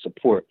lot of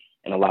support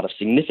and a lot of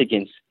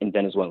significance in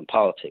Venezuelan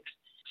politics.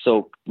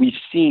 So we've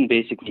seen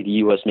basically the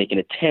U.S. make an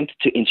attempt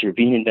to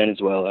intervene in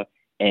Venezuela,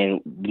 and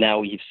now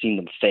we've seen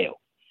them fail.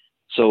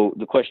 So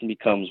the question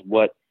becomes,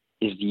 what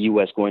is the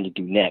U.S. going to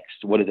do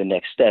next? What are the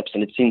next steps?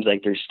 And it seems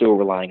like they're still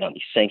relying on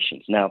these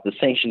sanctions. Now, if the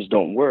sanctions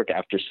don't work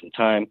after some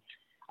time,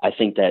 I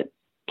think that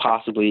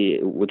possibly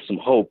with some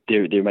hope,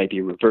 there might be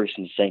a reverse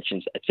in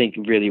sanctions. I think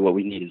really what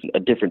we need is a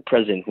different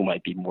president who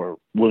might be more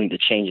willing to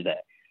change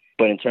that.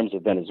 But in terms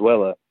of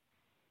Venezuela,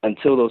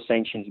 until those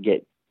sanctions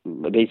get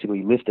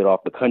basically lifted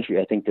off the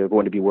country, I think they're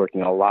going to be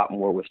working a lot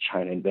more with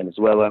China and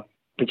Venezuela,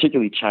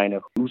 particularly China,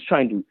 who's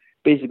trying to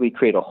basically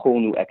create a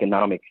whole new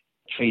economic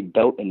trade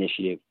belt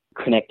initiative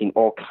connecting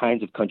all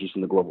kinds of countries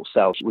from the global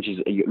south, which is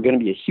going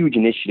to be a huge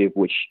initiative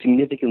which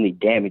significantly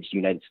damaged the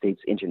United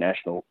States'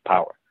 international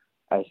power.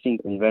 I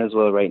think in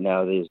Venezuela right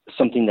now, there's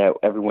something that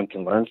everyone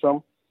can learn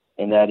from,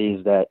 and that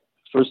is that,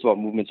 first of all,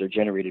 movements are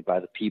generated by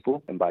the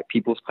people and by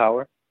people's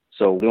power.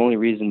 So the only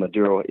reason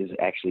Maduro has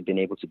actually been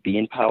able to be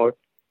in power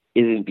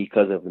isn't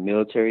because of the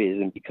military,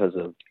 isn't because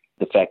of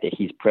the fact that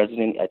he's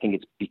president. I think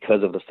it's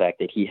because of the fact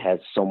that he has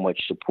so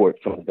much support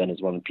from the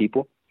Venezuelan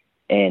people,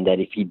 and that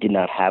if he did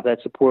not have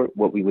that support,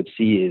 what we would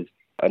see is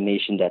a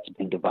nation that's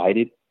been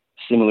divided,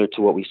 similar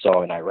to what we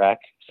saw in Iraq,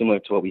 similar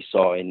to what we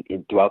saw in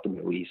throughout the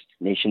Middle East,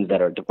 nations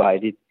that are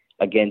divided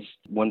against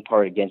one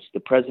part against the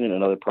president,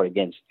 another part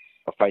against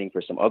fighting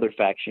for some other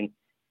faction.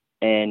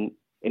 And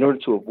in order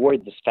to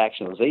avoid this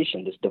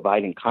factionalization, this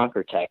divide and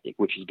conquer tactic,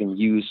 which has been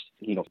used,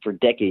 for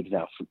decades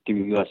now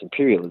through U.S.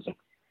 imperialism,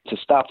 to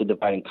stop the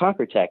divide and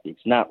conquer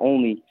tactics, not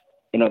only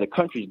in other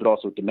countries, but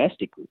also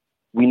domestically,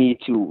 we need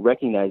to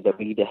recognize that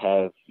we need to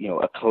have,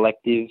 a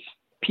collective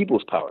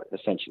people's power,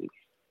 essentially.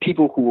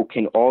 People who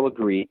can all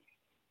agree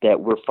that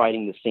we're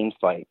fighting the same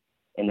fight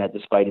and that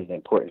this fight is an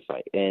important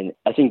fight. And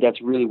I think that's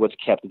really what's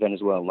kept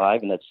Venezuela alive,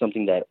 and that's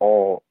something that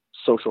all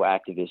social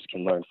activists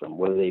can learn from,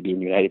 whether they be in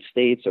the United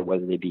States or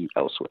whether they be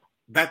elsewhere.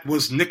 That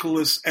was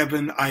Nicholas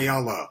Evan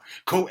Ayala,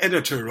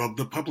 co-editor of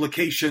the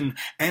publication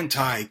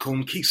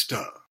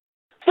Anti-Conquista.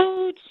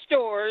 Food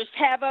stores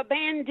have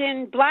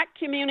abandoned Black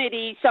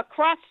communities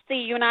across the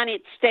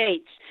United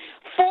States,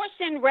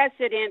 forcing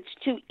residents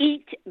to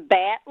eat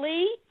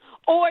badly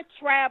or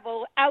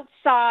travel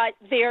outside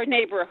their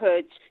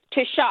neighborhoods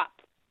to shop.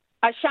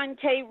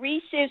 Ashante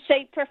Reese is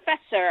a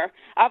professor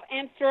of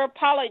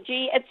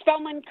anthropology at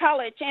Spelman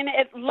College in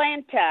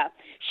Atlanta.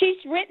 She's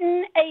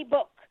written a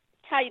book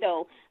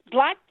titled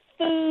Black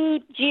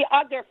Food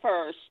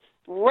Geographers,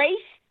 Race,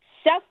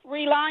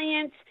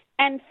 Self-Reliance,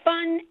 and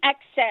Fun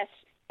Access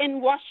in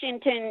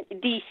Washington,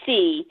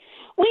 D.C.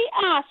 We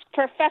asked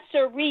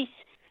Professor Reese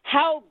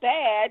how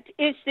bad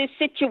is this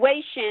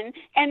situation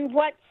and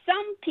what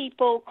some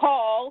people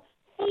call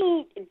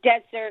food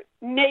desert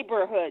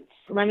neighborhoods.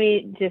 Let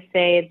me just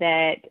say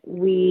that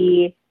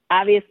we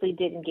obviously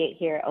didn't get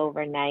here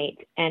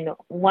overnight. And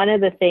one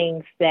of the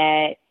things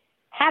that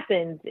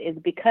happens is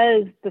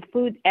because the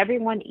food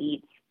everyone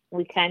eats,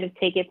 we kind of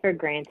take it for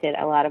granted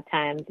a lot of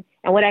times.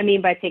 And what I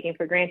mean by taking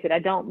for granted, I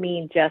don't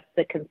mean just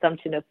the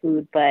consumption of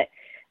food, but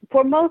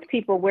for most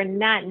people, we're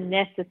not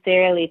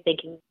necessarily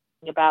thinking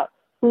about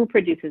who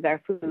produces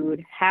our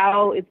food,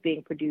 how it's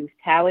being produced,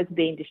 how it's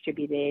being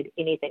distributed,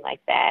 anything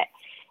like that.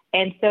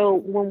 And so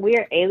when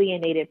we're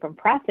alienated from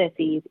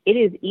processes, it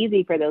is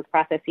easy for those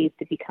processes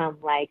to become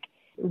like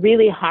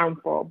really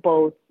harmful,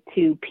 both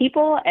to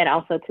people and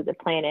also to the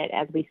planet,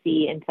 as we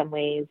see in some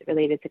ways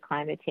related to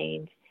climate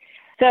change.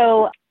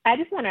 So I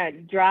just want to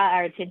draw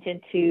our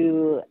attention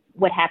to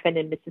what happened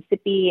in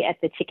Mississippi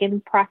at the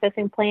chicken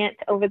processing plant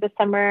over the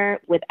summer,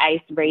 with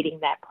ICE raiding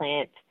that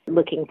plant,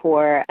 looking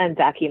for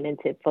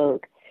undocumented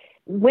folk.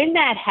 When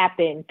that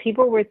happened,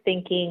 people were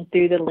thinking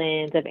through the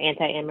lens of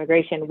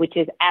anti-immigration, which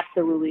is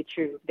absolutely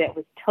true. That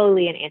was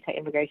totally an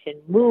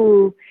anti-immigration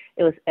move.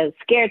 It was a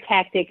scare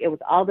tactic. It was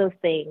all those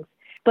things.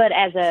 But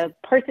as a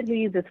person who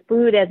uses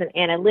food as an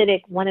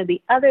analytic, one of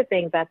the other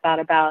things I thought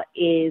about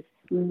is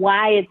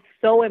why it's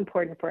so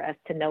important for us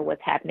to know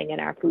what's happening in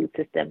our food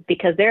system,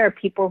 because there are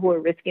people who are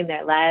risking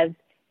their lives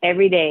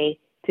every day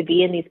to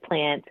be in these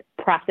plants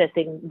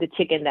processing the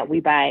chicken that we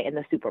buy in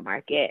the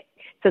supermarket.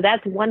 So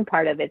that's one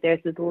part of it.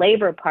 There's this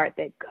labor part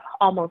that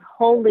almost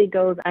wholly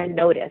goes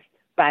unnoticed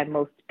by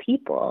most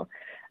people.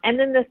 And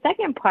then the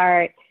second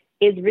part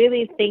is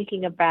really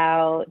thinking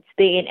about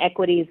the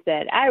inequities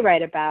that I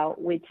write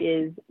about, which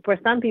is for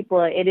some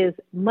people, it is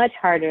much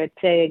harder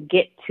to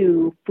get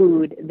to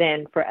food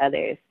than for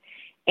others.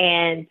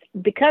 And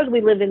because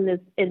we live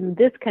in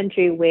this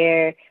country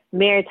where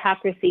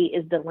meritocracy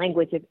is the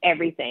language of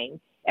everything,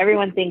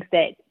 everyone thinks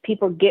that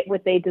people get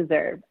what they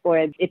deserve,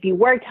 or if you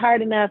worked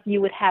hard enough,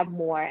 you would have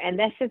more. And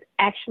that's just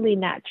actually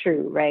not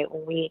true, right?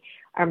 When we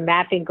are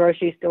mapping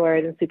grocery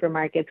stores and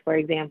supermarkets, for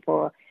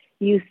example,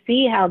 you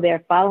see how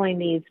they're following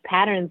these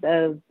patterns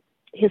of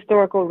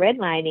historical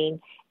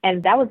redlining,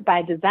 and that was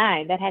by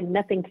design. That had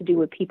nothing to do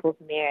with people's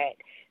merit.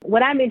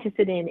 What I'm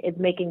interested in is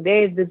making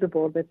very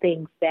visible the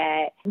things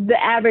that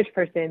the average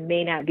person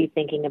may not be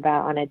thinking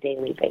about on a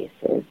daily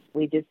basis.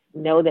 We just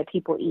know that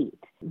people eat,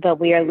 but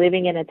we are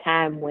living in a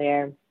time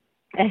where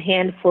a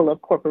handful of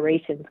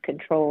corporations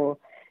control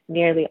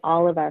nearly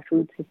all of our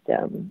food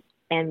system,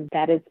 and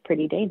that is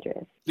pretty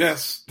dangerous.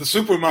 Yes, the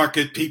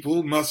supermarket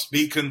people must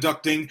be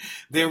conducting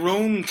their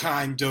own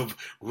kind of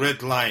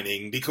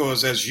redlining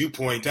because, as you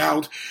point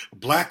out,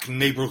 black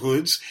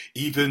neighborhoods,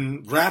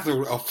 even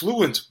rather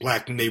affluent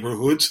black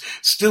neighborhoods,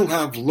 still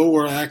have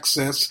lower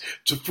access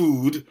to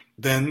food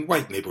than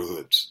white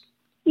neighborhoods.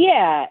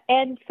 Yeah,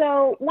 and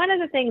so one of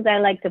the things I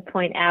like to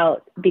point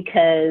out,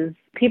 because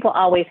people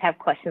always have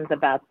questions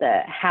about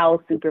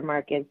how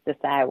supermarkets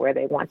decide where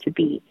they want to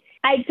be.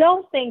 I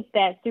don't think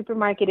that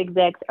supermarket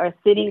execs are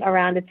sitting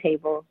around a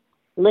table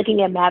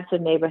looking at maps of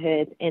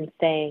neighborhoods and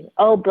saying,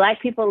 oh,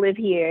 black people live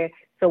here,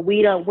 so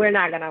we're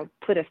not going to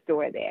put a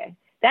store there.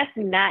 That's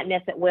not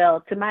necessarily,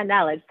 well, to my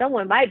knowledge,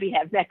 someone might be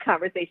having that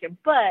conversation,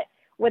 but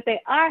what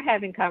they are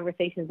having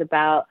conversations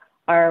about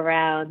are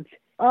around,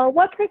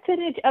 what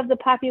percentage of the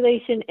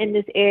population in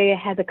this area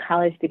has a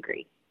college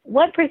degree?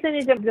 What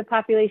percentage of the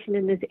population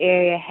in this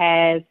area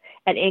has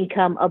an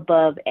income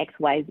above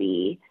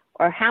XYZ?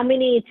 Or how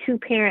many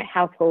two-parent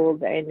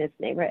households are in this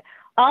neighborhood?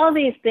 All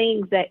these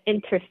things that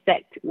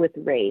intersect with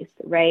race,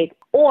 right?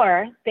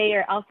 Or they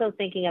are also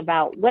thinking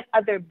about what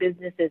other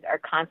businesses are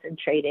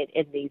concentrated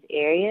in these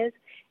areas.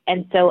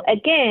 And so,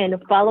 again,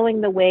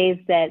 following the ways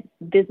that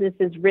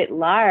businesses writ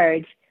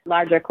large,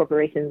 larger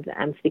corporations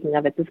I'm speaking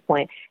of at this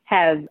point,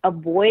 have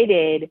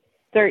avoided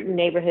certain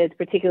neighborhoods,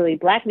 particularly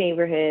black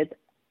neighborhoods,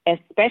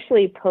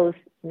 especially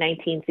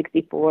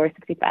post-1964,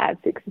 65,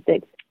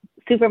 66.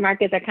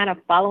 Supermarkets are kind of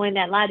following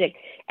that logic.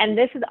 And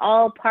this is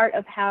all part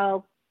of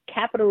how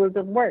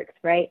capitalism works,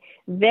 right?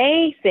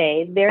 They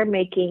say they're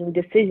making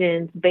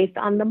decisions based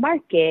on the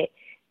market.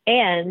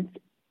 And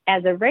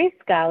as a race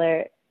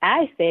scholar,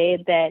 I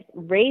say that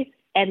race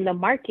and the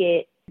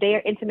market, they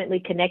are intimately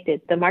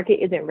connected. The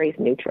market isn't race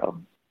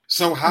neutral.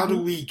 So how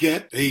do we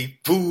get a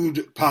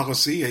food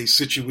policy, a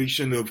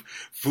situation of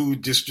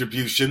food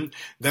distribution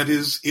that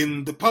is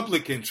in the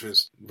public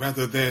interest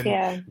rather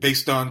than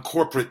based on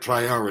corporate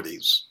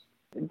priorities?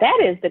 That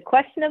is the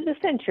question of the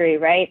century,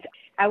 right?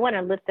 I want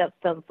to lift up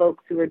some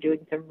folks who are doing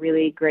some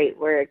really great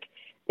work.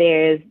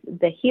 There's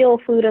the Heal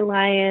Food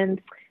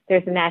Alliance.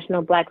 There's the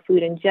National Black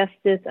Food and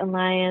Justice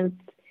Alliance.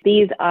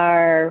 These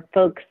are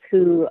folks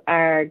who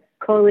are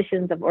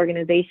coalitions of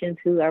organizations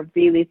who are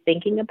really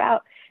thinking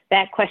about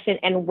that question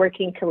and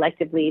working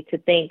collectively to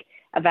think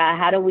about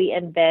how do we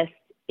invest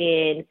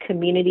in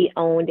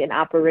community-owned and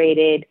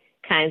operated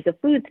kinds of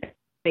food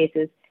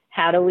spaces.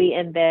 How do we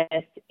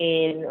invest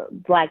in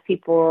Black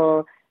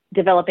people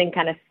developing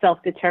kind of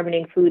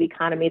self-determining food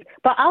economies,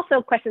 but also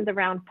questions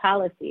around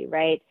policy,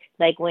 right?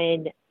 Like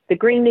when the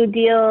Green New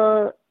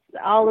Deal,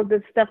 all of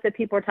the stuff that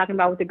people are talking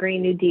about with the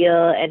Green New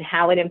Deal and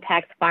how it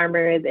impacts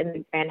farmers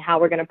and how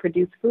we're going to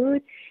produce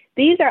food.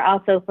 These are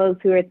also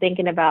folks who are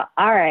thinking about,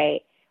 all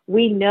right,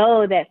 we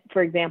know that,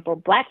 for example,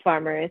 Black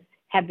farmers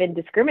have been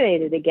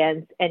discriminated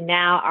against and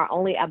now are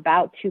only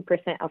about 2%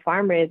 of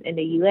farmers in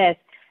the U.S.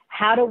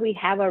 How do we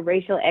have a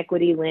racial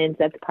equity lens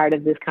that's part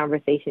of this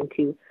conversation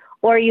too?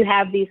 Or you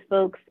have these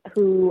folks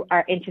who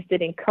are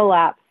interested in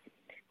co-ops.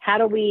 How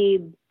do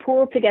we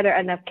pull together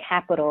enough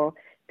capital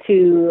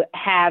to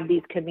have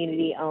these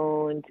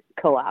community-owned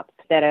co-ops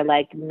that are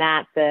like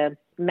not the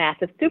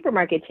massive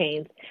supermarket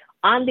chains.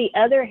 On the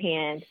other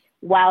hand,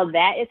 while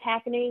that is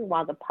happening,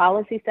 while the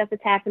policy stuff is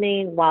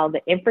happening, while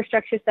the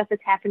infrastructure stuff is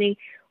happening,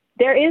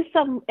 there is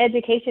some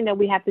education that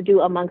we have to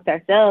do amongst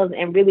ourselves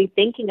and really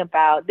thinking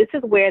about, this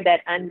is where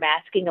that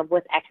unmasking of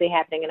what's actually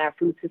happening in our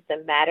food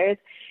system matters.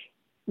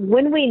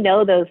 When we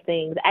know those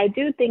things, I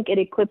do think it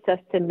equips us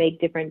to make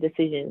different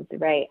decisions,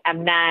 right?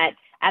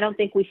 I don't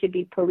think we should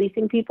be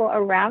policing people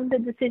around the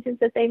decisions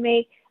that they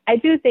make. I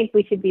do think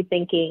we should be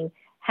thinking,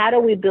 how do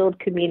we build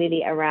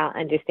community around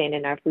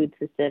understanding our food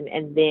system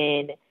and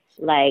then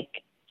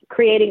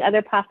creating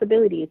other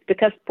possibilities?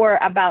 Because for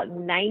about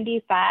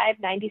 96%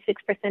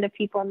 of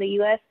people in the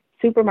U.S.,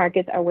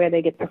 supermarkets are where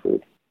they get their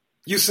food.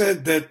 You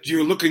said that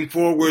you're looking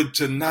forward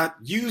to not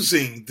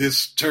using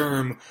this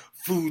term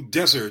food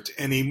desert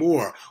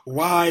anymore.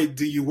 Why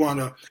do you want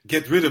to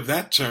get rid of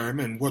that term,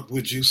 and what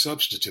would you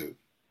substitute?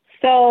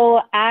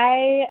 So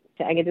I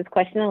get this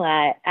question a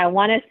lot. I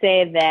want to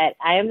say that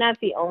I am not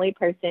the only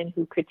person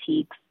who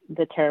critiques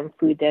the term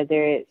food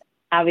desert.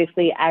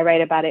 Obviously, I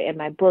write about it in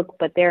my book,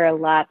 but there are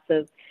lots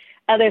of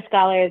other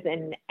scholars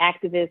and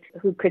activists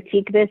who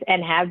critique this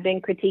and have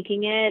been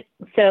critiquing it.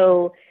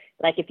 So,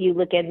 if you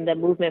look in the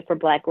Movement for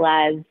Black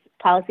Lives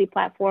policy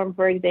platform,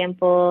 for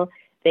example,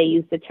 they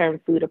use the term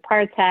food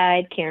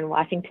apartheid. Karen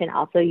Washington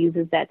also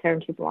uses that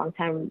term. She's a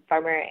longtime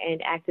farmer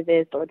and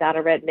activist.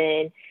 LaDonna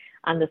Redmond.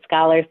 On the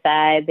scholar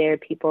side, there are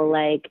people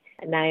like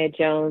Nia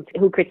Jones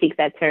who critique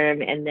that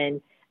term, and then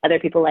other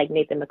people like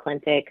Nathan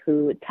McClintock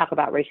who talk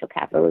about racial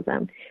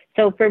capitalism.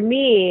 So for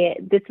me,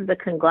 this is a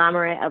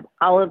conglomerate of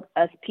all of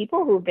us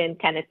people who've been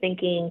kind of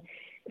thinking,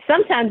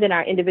 sometimes in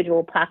our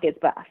individual pockets,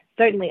 but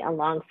certainly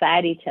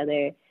alongside each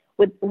other,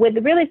 with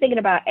really thinking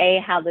about,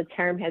 how the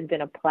term has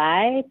been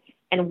applied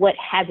and what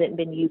hasn't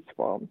been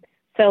useful.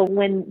 So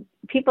when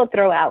people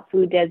throw out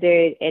food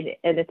desert,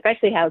 and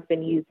especially how it's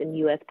been used in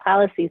U.S.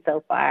 policy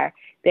so far,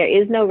 there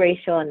is no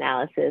racial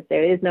analysis.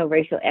 There is no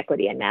racial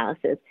equity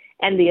analysis.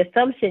 And the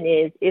assumption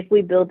is, if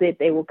we build it,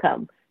 they will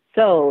come.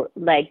 So,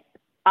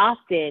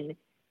 often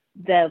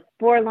the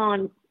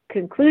forlorn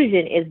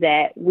conclusion is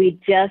that we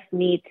just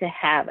need to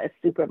have a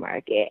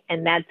supermarket,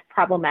 and that's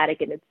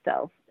problematic in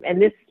itself.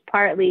 And this is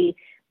partly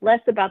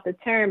less about the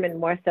term and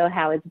more so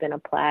how it's been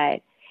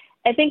applied.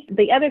 I think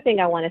the other thing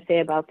I want to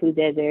say about food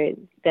desert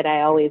that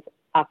I always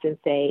often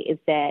say is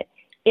that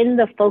in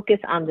the focus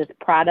on this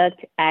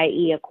product,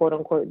 i.e. a quote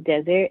unquote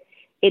desert,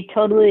 it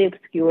totally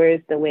obscures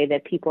the way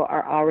that people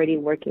are already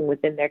working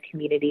within their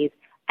communities,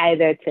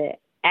 either to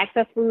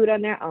access food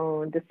on their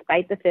own,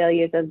 despite the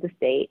failures of the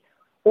state,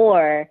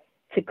 or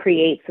to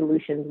create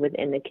solutions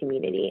within the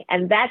community.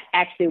 And that's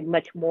actually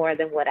much more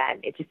than what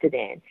I'm interested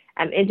in.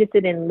 I'm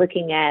interested in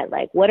looking at,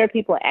 what are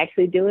people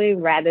actually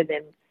doing, rather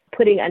than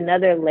putting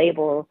another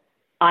label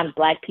on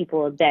Black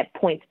people that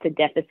points to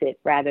deficit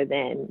rather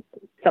than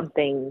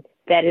something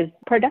that is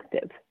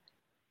productive.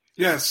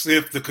 Yes,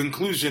 if the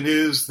conclusion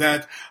is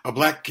that a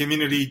Black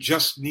community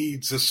just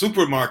needs a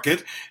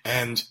supermarket,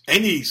 and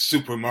any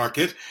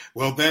supermarket,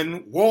 well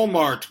then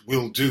Walmart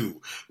will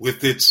do,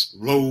 with its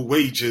low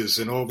wages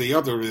and all the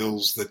other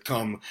ills that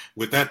come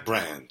with that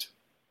brand.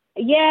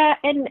 Yeah,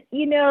 and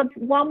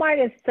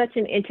Walmart is such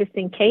an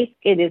interesting case.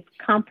 It is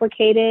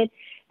complicated.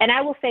 And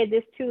I will say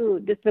this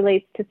too, this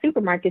relates to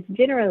supermarkets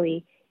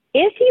generally.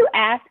 If you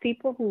ask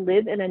people who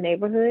live in a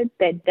neighborhood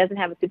that doesn't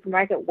have a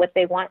supermarket what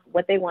they want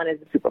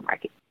is a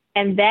supermarket.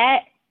 And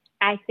that,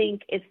 I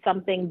think, is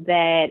something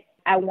that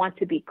I want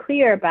to be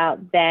clear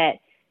about, that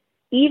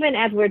even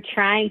as we're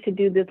trying to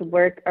do this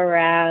work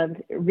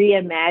around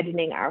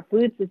reimagining our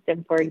food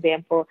system, for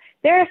example,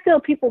 there are still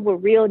people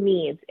with real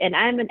needs. And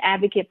I'm an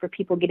advocate for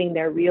people getting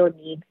their real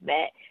needs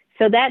met.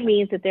 So that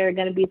means that there are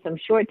going to be some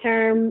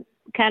short-term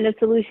kind of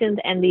solutions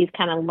and these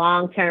kind of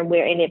long-term,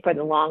 we're in it for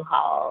the long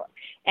haul.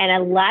 And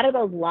a lot of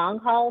those long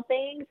haul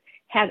things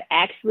have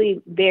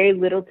actually very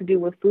little to do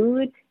with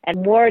food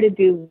and more to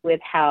do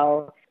with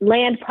how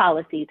land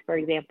policies, for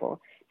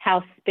example,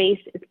 how space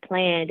is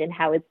planned and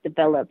how it's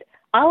developed.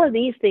 All of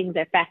these things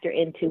that factor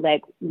into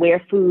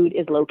where food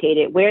is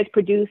located, where it's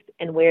produced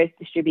and where it's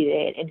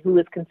distributed and who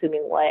is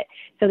consuming what.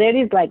 So there are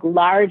these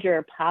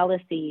larger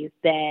policies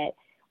that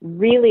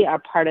really are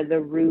part of the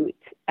root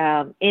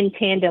in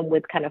tandem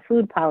with kind of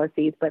food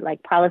policies, but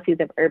policies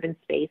of urban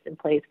space in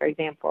place, for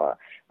example,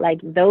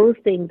 those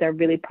things are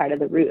really part of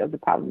the root of the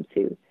problem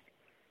too.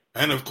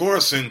 And of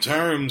course, in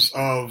terms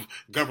of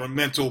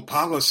governmental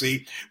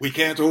policy, we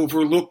can't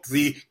overlook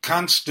the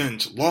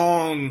constant,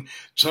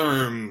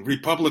 long-term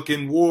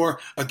Republican war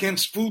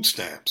against food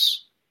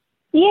stamps.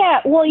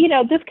 Yeah, well,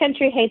 this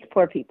country hates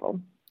poor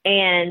people.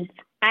 And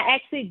I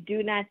actually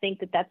do not think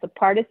that that's a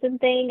partisan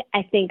thing.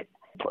 I think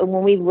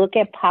when we look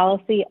at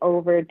policy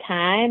over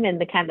time and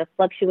the kind of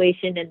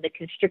fluctuation and the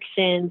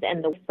constrictions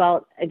and the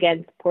assault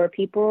against poor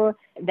people,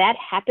 that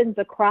happens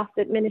across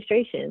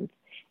administrations.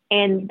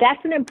 And that's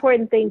an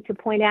important thing to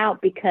point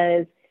out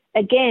because,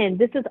 again,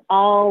 this is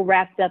all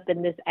wrapped up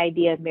in this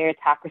idea of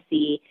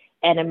meritocracy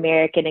and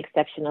American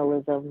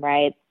exceptionalism,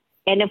 right?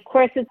 And of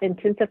course, it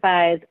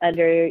intensifies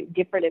under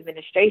different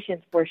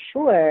administrations for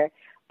sure.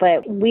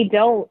 But we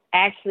don't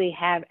actually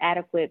have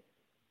adequate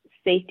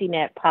safety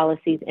net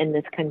policies in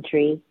this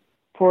country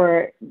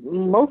for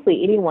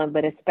mostly anyone,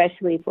 but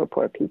especially for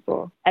poor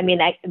people. I mean,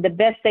 the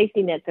best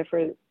safety nets are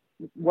for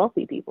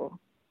wealthy people.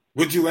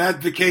 Would you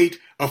advocate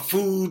a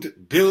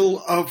food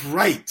bill of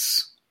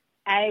rights?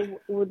 I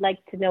would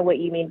like to know what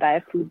you mean by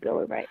a food bill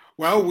of rights.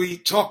 Well, we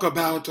talk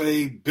about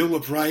a bill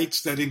of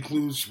rights that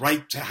includes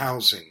right to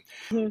housing.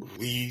 Mm-hmm.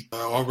 We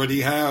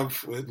already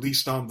have, at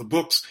least on the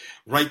books,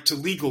 right to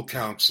legal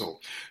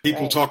counsel.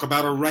 People talk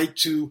about a right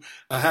to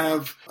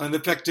have an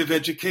effective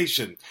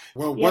education.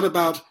 Well, what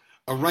about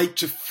a right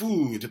to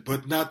food,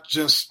 but not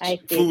just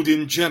food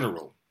in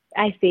general?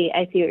 I see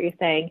what you're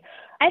saying.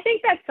 I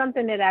think that's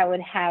something that I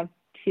would have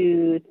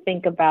to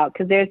think about,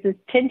 because there's this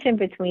tension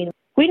between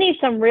we need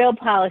some real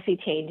policy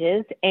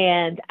changes,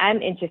 and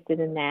I'm interested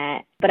in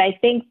that. But I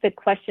think the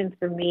question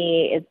for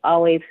me is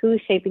always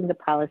who's shaping the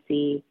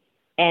policy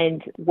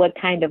and what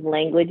kind of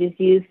language is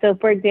used. So,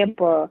 for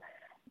example,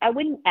 I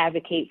wouldn't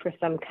advocate for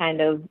some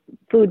kind of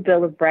food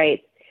bill of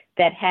rights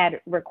that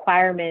had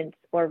requirements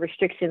or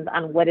restrictions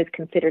on what is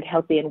considered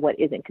healthy and what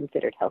isn't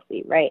considered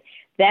healthy, right?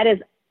 That is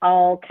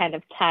all kind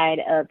of tied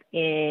up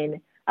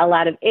in a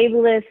lot of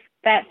ableist,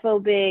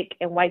 fatphobic,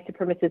 and white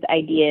supremacist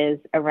ideas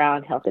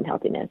around health and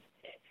healthiness.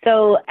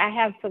 So I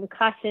have some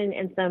caution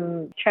and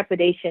some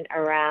trepidation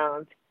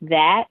around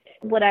that.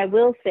 What I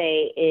will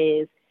say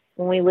is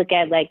when we look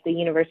at like the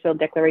Universal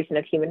Declaration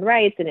of Human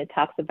Rights and it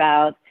talks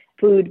about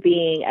food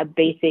being a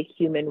basic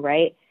human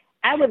right,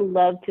 I would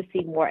love to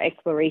see more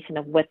exploration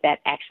of what that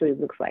actually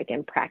looks like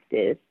in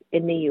practice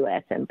in the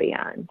U.S. and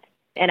beyond.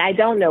 And I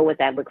don't know what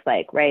that looks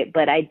like, right?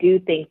 But I do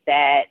think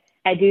that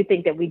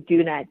we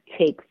do not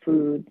take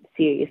food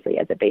seriously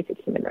as a basic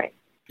human right.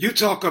 You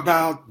talk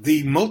about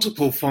the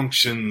multiple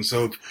functions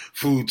of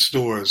food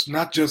stores,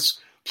 not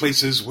just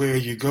places where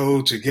you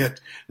go to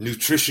get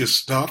nutritious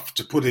stuff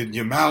to put in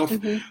your mouth,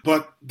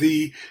 but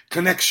the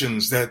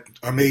connections that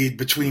are made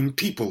between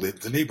people in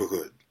the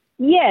neighborhood.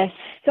 Yes.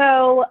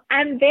 So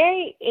I'm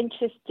very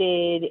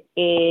interested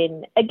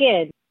in,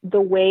 again,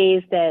 the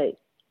ways that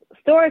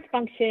stores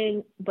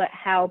function, but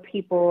how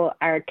people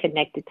are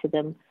connected to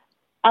them.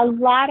 A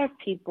lot of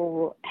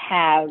people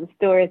have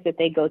stores that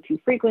they go to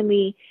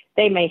frequently.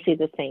 They may see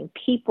the same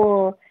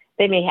people.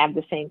 They may have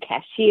the same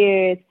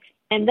cashiers.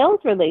 And those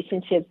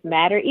relationships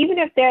matter, even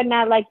if they're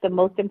not like the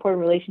most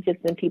important relationships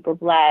in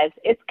people's lives.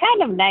 It's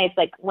kind of nice.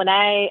 Like when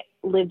I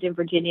lived in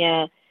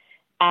Virginia,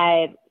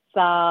 I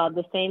saw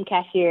the same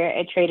cashier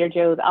at Trader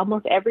Joe's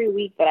almost every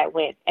week that I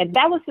went. And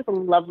that was just a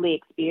lovely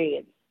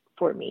experience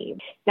for me.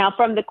 Now,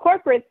 from the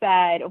corporate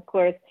side, of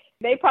course,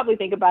 they probably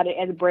think about it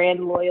as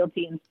brand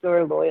loyalty and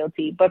store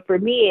loyalty. But for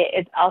me,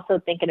 it's also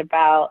thinking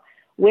about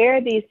where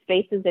are these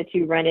spaces that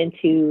you run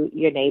into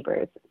your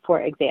neighbors, for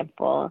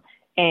example,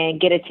 and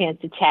get a chance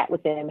to chat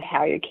with them, how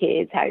are your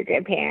kids, how are your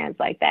grandparents,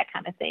 like that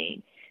kind of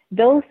thing.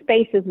 Those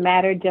spaces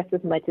matter just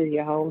as much as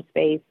your home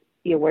space,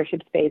 your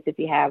worship space, if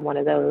you have one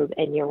of those,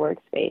 and your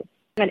workspace.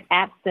 An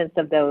absence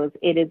of those,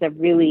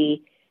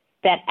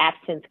 that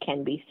absence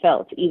can be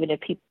felt, even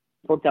if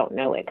people don't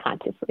know it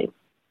consciously.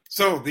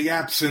 So the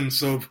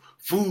absence of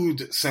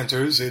food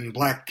centers in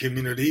Black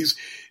communities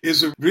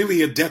is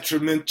really a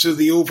detriment to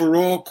the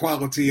overall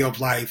quality of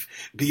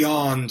life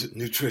beyond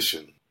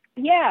nutrition.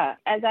 Yeah,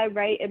 as I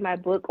write in my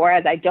book, or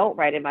as I don't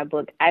write in my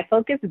book, I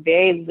focus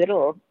very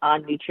little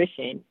on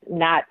nutrition,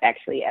 not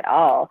actually at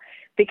all,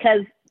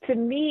 because to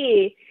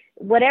me,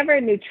 whatever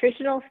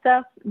nutritional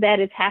stuff that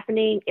is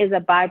happening is a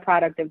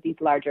byproduct of these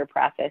larger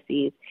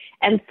processes.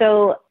 And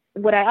so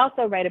what I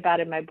also write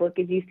about in my book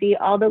is you see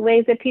all the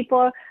ways that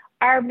people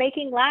are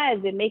making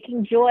lives and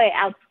making joy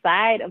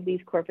outside of these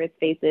corporate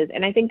spaces.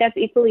 And I think that's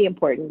equally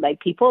important.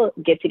 Like people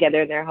get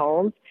together in their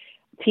homes.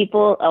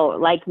 People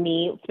like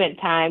me spent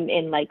time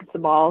in like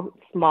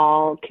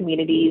small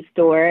community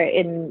store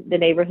in the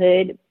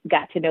neighborhood,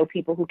 got to know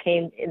people who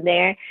came in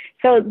there.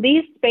 So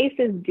these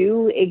spaces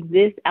do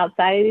exist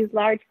outside of these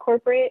large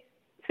corporate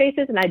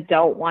spaces. And I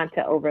don't want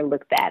to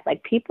overlook that.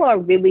 Like people are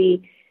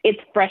really, it's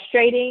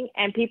frustrating.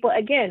 And people,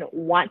 again,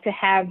 want to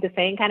have the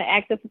same kind of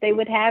access that they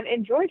would have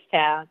in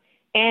Georgetown.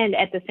 And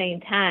at the same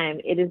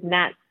time, it is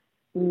not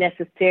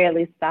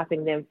necessarily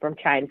stopping them from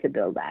trying to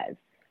build lives.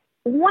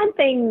 One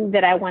thing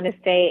that I want to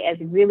say as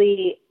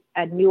really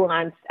a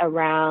nuance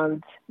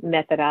around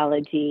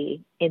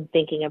methodology in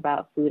thinking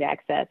about food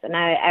access, and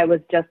I was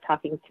just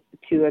talking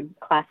to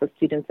a class of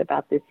students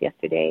about this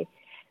yesterday.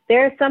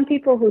 There are some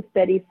people who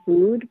study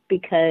food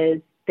because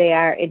they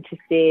are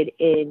interested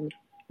in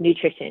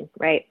nutrition,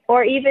 right?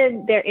 Or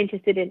even they're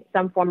interested in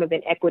some form of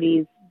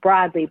inequities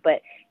broadly,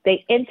 but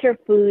they enter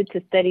food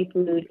to study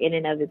food in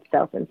and of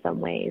itself in some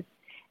ways.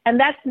 And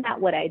that's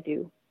not what I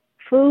do.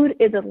 Food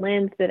is a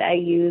lens that I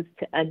use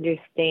to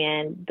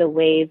understand the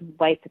ways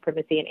white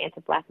supremacy and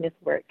anti-Blackness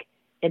work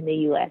in the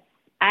U.S.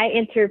 I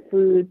enter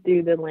food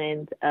through the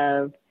lens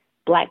of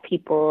Black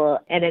people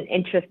and an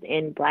interest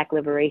in Black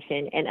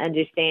liberation and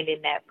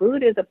understanding that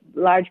food is a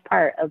large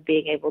part of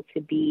being able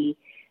to be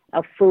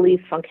a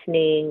fully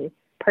functioning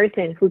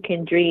person who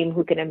can dream,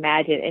 who can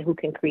imagine, and who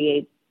can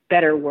create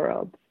better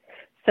worlds.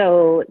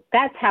 So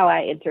that's how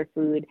I enter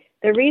food.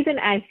 The reason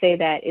I say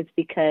that is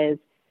because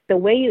the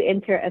way you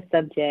enter a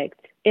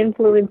subject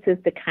influences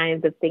the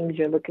kinds of things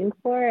you're looking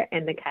for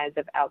and the kinds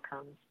of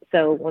outcomes.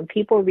 So when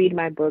people read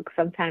my book,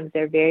 sometimes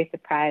they're very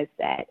surprised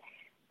that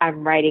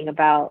I'm writing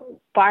about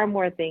far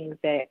more things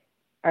that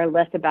are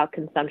less about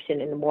consumption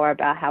and more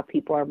about how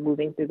people are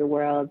moving through the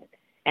world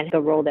and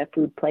the role that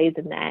food plays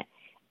in that.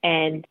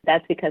 And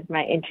that's because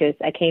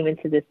I came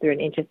into this through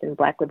an interest in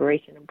Black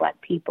liberation and Black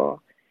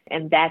people.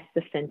 And that's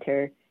the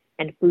center.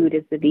 And food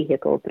is the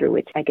vehicle through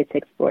which I get to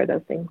explore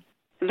those things.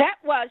 That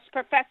was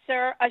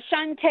Professor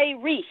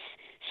Ashante Reese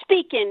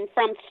speaking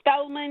from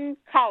Spelman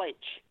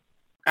College.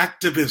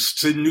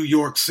 Activists in New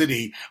York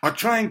City are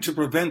trying to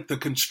prevent the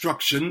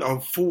construction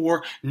of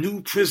 4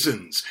 new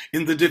prisons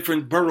in the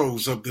different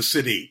boroughs of the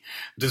city,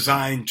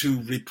 designed to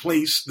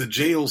replace the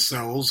jail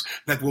cells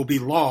that will be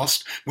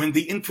lost when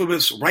the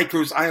infamous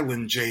Rikers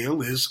Island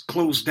Jail is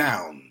closed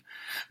down.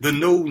 The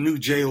No New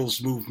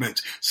Jails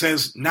movement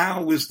says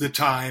now is the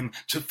time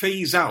to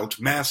phase out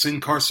mass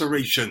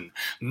incarceration,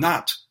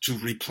 not to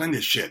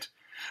replenish it.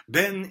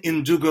 Ben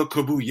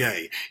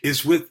NDugga-Kabuye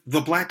is with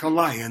the Black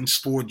Alliance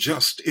for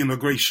Just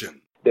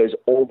Immigration. There's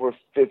over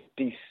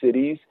 50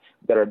 cities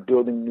that are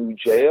building new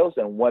jails,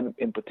 and one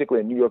in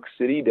particular in New York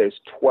City, there's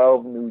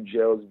 12 new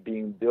jails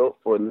being built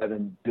for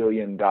 $11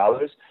 billion.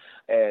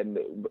 And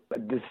a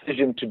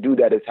decision to do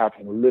that is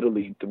happening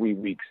literally in 3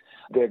 weeks.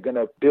 They're going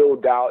to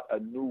build out a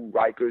new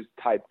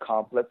Rikers-type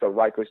complex, a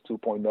Rikers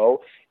 2.0,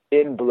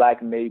 in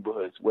Black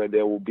neighborhoods where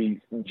there will be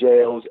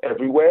jails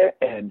everywhere.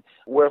 And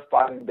we're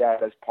fighting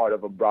that as part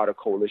of a broader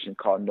coalition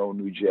called No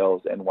New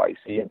Jails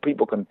NYC. And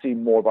people can see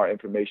more of our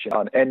information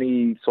on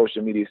any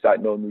social media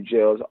site, No New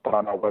Jails,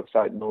 on our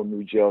website,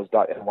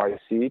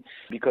 nonewjails.nyc,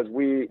 because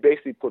we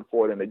basically put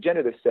forward an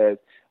agenda that says,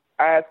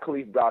 as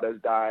Khalif Browder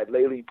has died,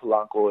 Layli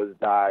Polanco has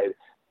died,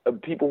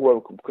 people who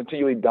are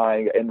continually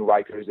dying in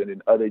Rikers and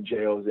in other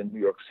jails in New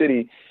York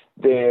City,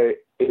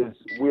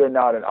 we are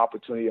now at an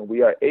opportunity and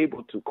we are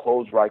able to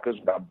close Rikers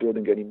without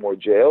building any more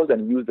jails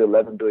and use the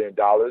 $11 billion.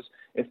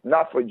 It's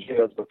not for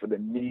jails, but for the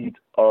needs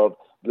of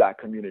Black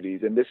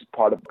communities. And this is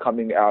part of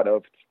coming out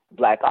of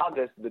Black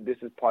August, that this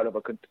is part of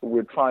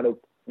we're trying to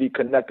be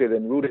connected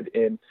and rooted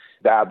in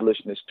the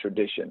abolitionist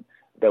tradition,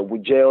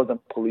 that jails and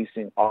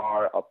policing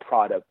are a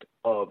product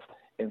of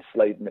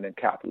enslavement and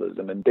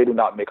capitalism, and they do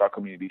not make our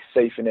communities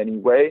safe in any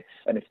way,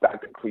 and in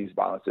fact increase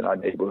violence in our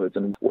neighborhoods.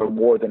 And we're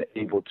more than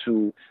able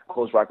to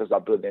close Rikers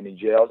without building any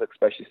jails,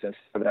 especially since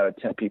 7 out of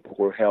 10 people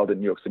who are held in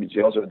New York City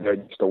jails are there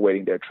just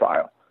awaiting their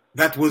trial.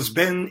 That was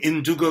Ben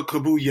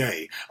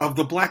NDugga-Kabuye of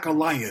the Black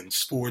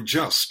Alliance for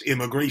Just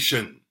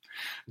Immigration.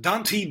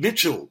 Donti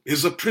Mitchell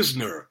is a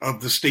prisoner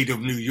of the state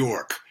of New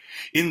York.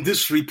 In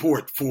this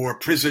report for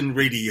Prison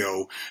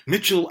Radio,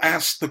 Mitchell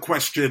asked the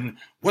question,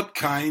 what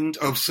kind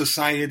of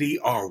society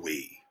are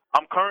we?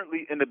 I'm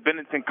currently in the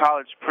Bennington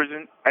College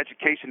Prison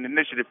Education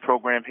Initiative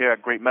program here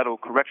at Great Meadow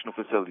Correctional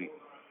Facility.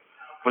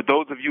 For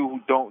those of you who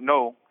don't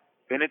know,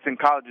 Bennington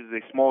College is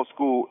a small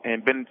school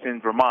in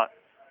Bennington, Vermont,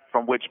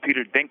 from which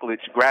Peter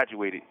Dinklage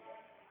graduated.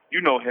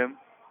 You know him,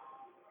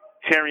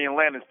 Tyrion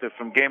Lannister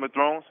from Game of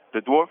Thrones,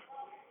 the dwarf.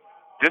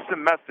 This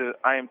semester,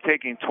 I am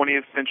taking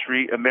 20th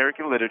century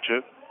American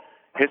literature,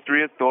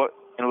 history of thought,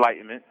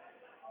 enlightenment,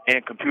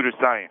 and computer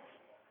science.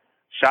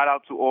 Shout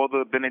out to all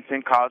the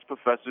Bennington College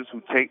professors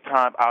who take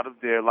time out of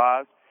their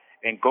lives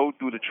and go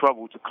through the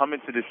trouble to come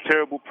into this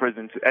terrible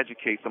prison to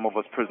educate some of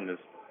us prisoners.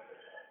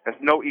 That's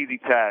no easy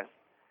task.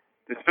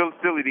 This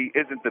facility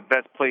isn't the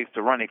best place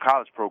to run a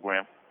college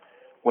program.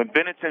 When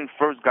Bennington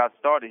first got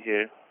started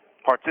here,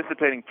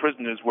 participating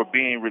prisoners were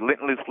being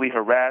relentlessly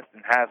harassed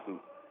and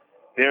hassled.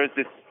 There is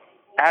this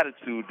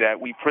attitude that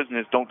we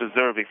prisoners don't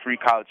deserve a free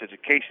college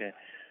education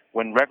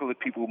when regular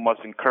people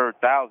must incur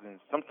thousands,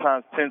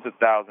 sometimes tens of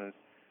thousands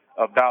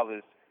of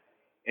dollars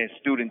in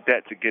student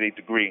debt to get a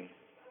degree.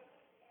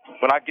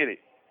 But I get it.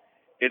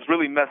 It's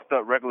really messed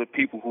up. Regular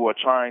people who are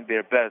trying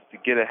their best to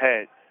get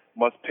ahead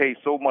must pay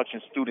so much in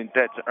student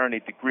debt to earn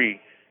a degree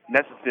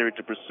necessary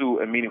to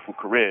pursue a meaningful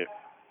career.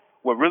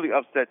 What really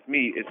upsets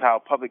me is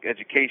how public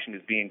education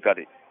is being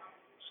gutted.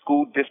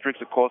 School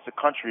districts across the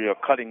country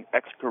are cutting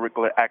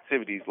extracurricular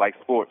activities like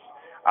sports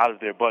out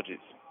of their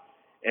budgets.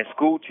 And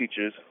school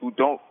teachers who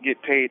don't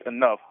get paid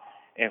enough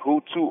and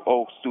who too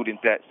owe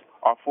student debts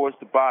are forced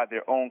to buy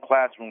their own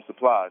classroom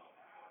supplies.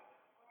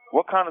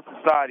 What kind of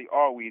society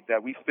are we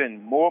that we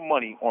spend more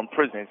money on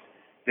prisons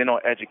than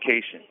on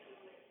education?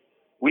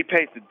 We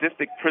pay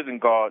sadistic prison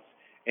guards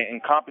and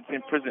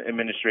incompetent prison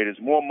administrators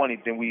more money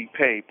than we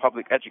pay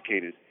public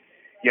educators,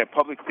 yet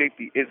public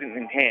safety isn't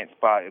enhanced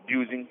by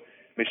abusing,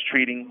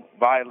 mistreating,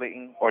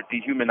 violating, or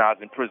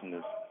dehumanizing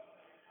prisoners.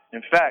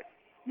 In fact,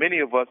 many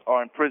of us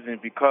are in prison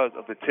because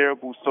of the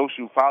terrible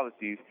social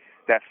policies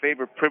that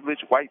favor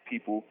privileged white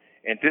people,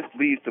 and this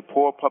leads to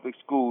poor public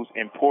schools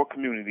in poor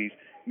communities,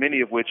 many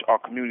of which are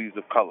communities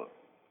of color.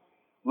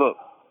 Look,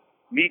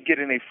 me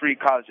getting a free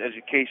college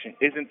education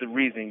isn't the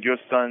reason your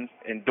sons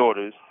and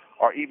daughters,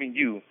 or even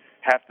you,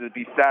 have to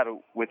be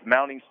saddled with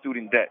mounting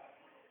student debt.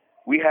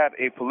 We have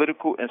a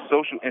political and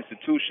social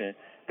institution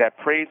that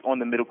preys on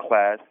the middle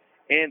class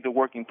and the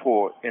working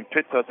poor and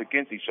pits us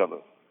against each other.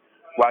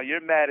 While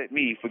you're mad at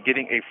me for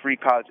getting a free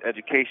college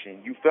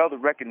education, you fail to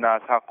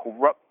recognize how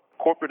corrupt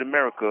corporate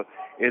America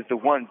is the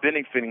one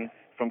benefiting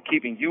from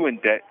keeping you in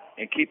debt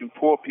and keeping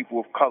poor people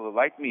of color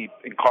like me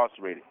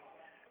incarcerated.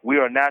 We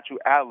are natural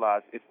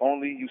allies if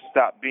only you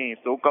stop being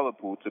so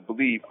gullible to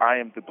believe I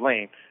am to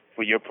blame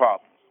for your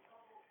problems.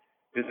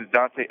 This is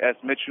Donti S.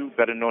 Mitchell,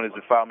 better known as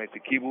the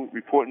Filemaker,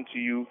 reporting to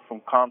you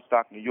from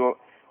Comstock, New York.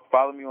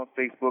 Follow me on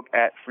Facebook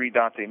at Free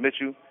Donti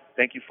Mitchell.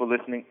 Thank you for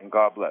listening, and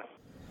God bless.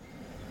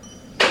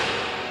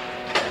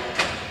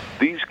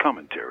 These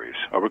commentaries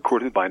are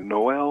recorded by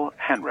Noel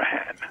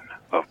Hanrahan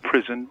of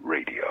Prison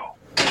Radio.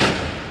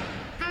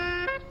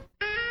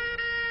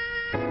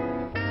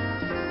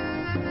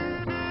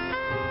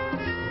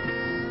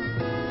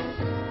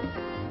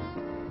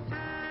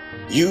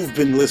 You've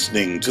been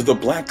listening to the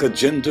Black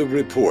Agenda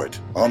Report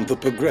on the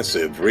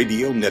Progressive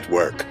Radio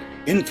Network.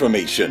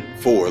 Information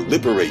for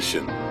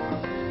liberation.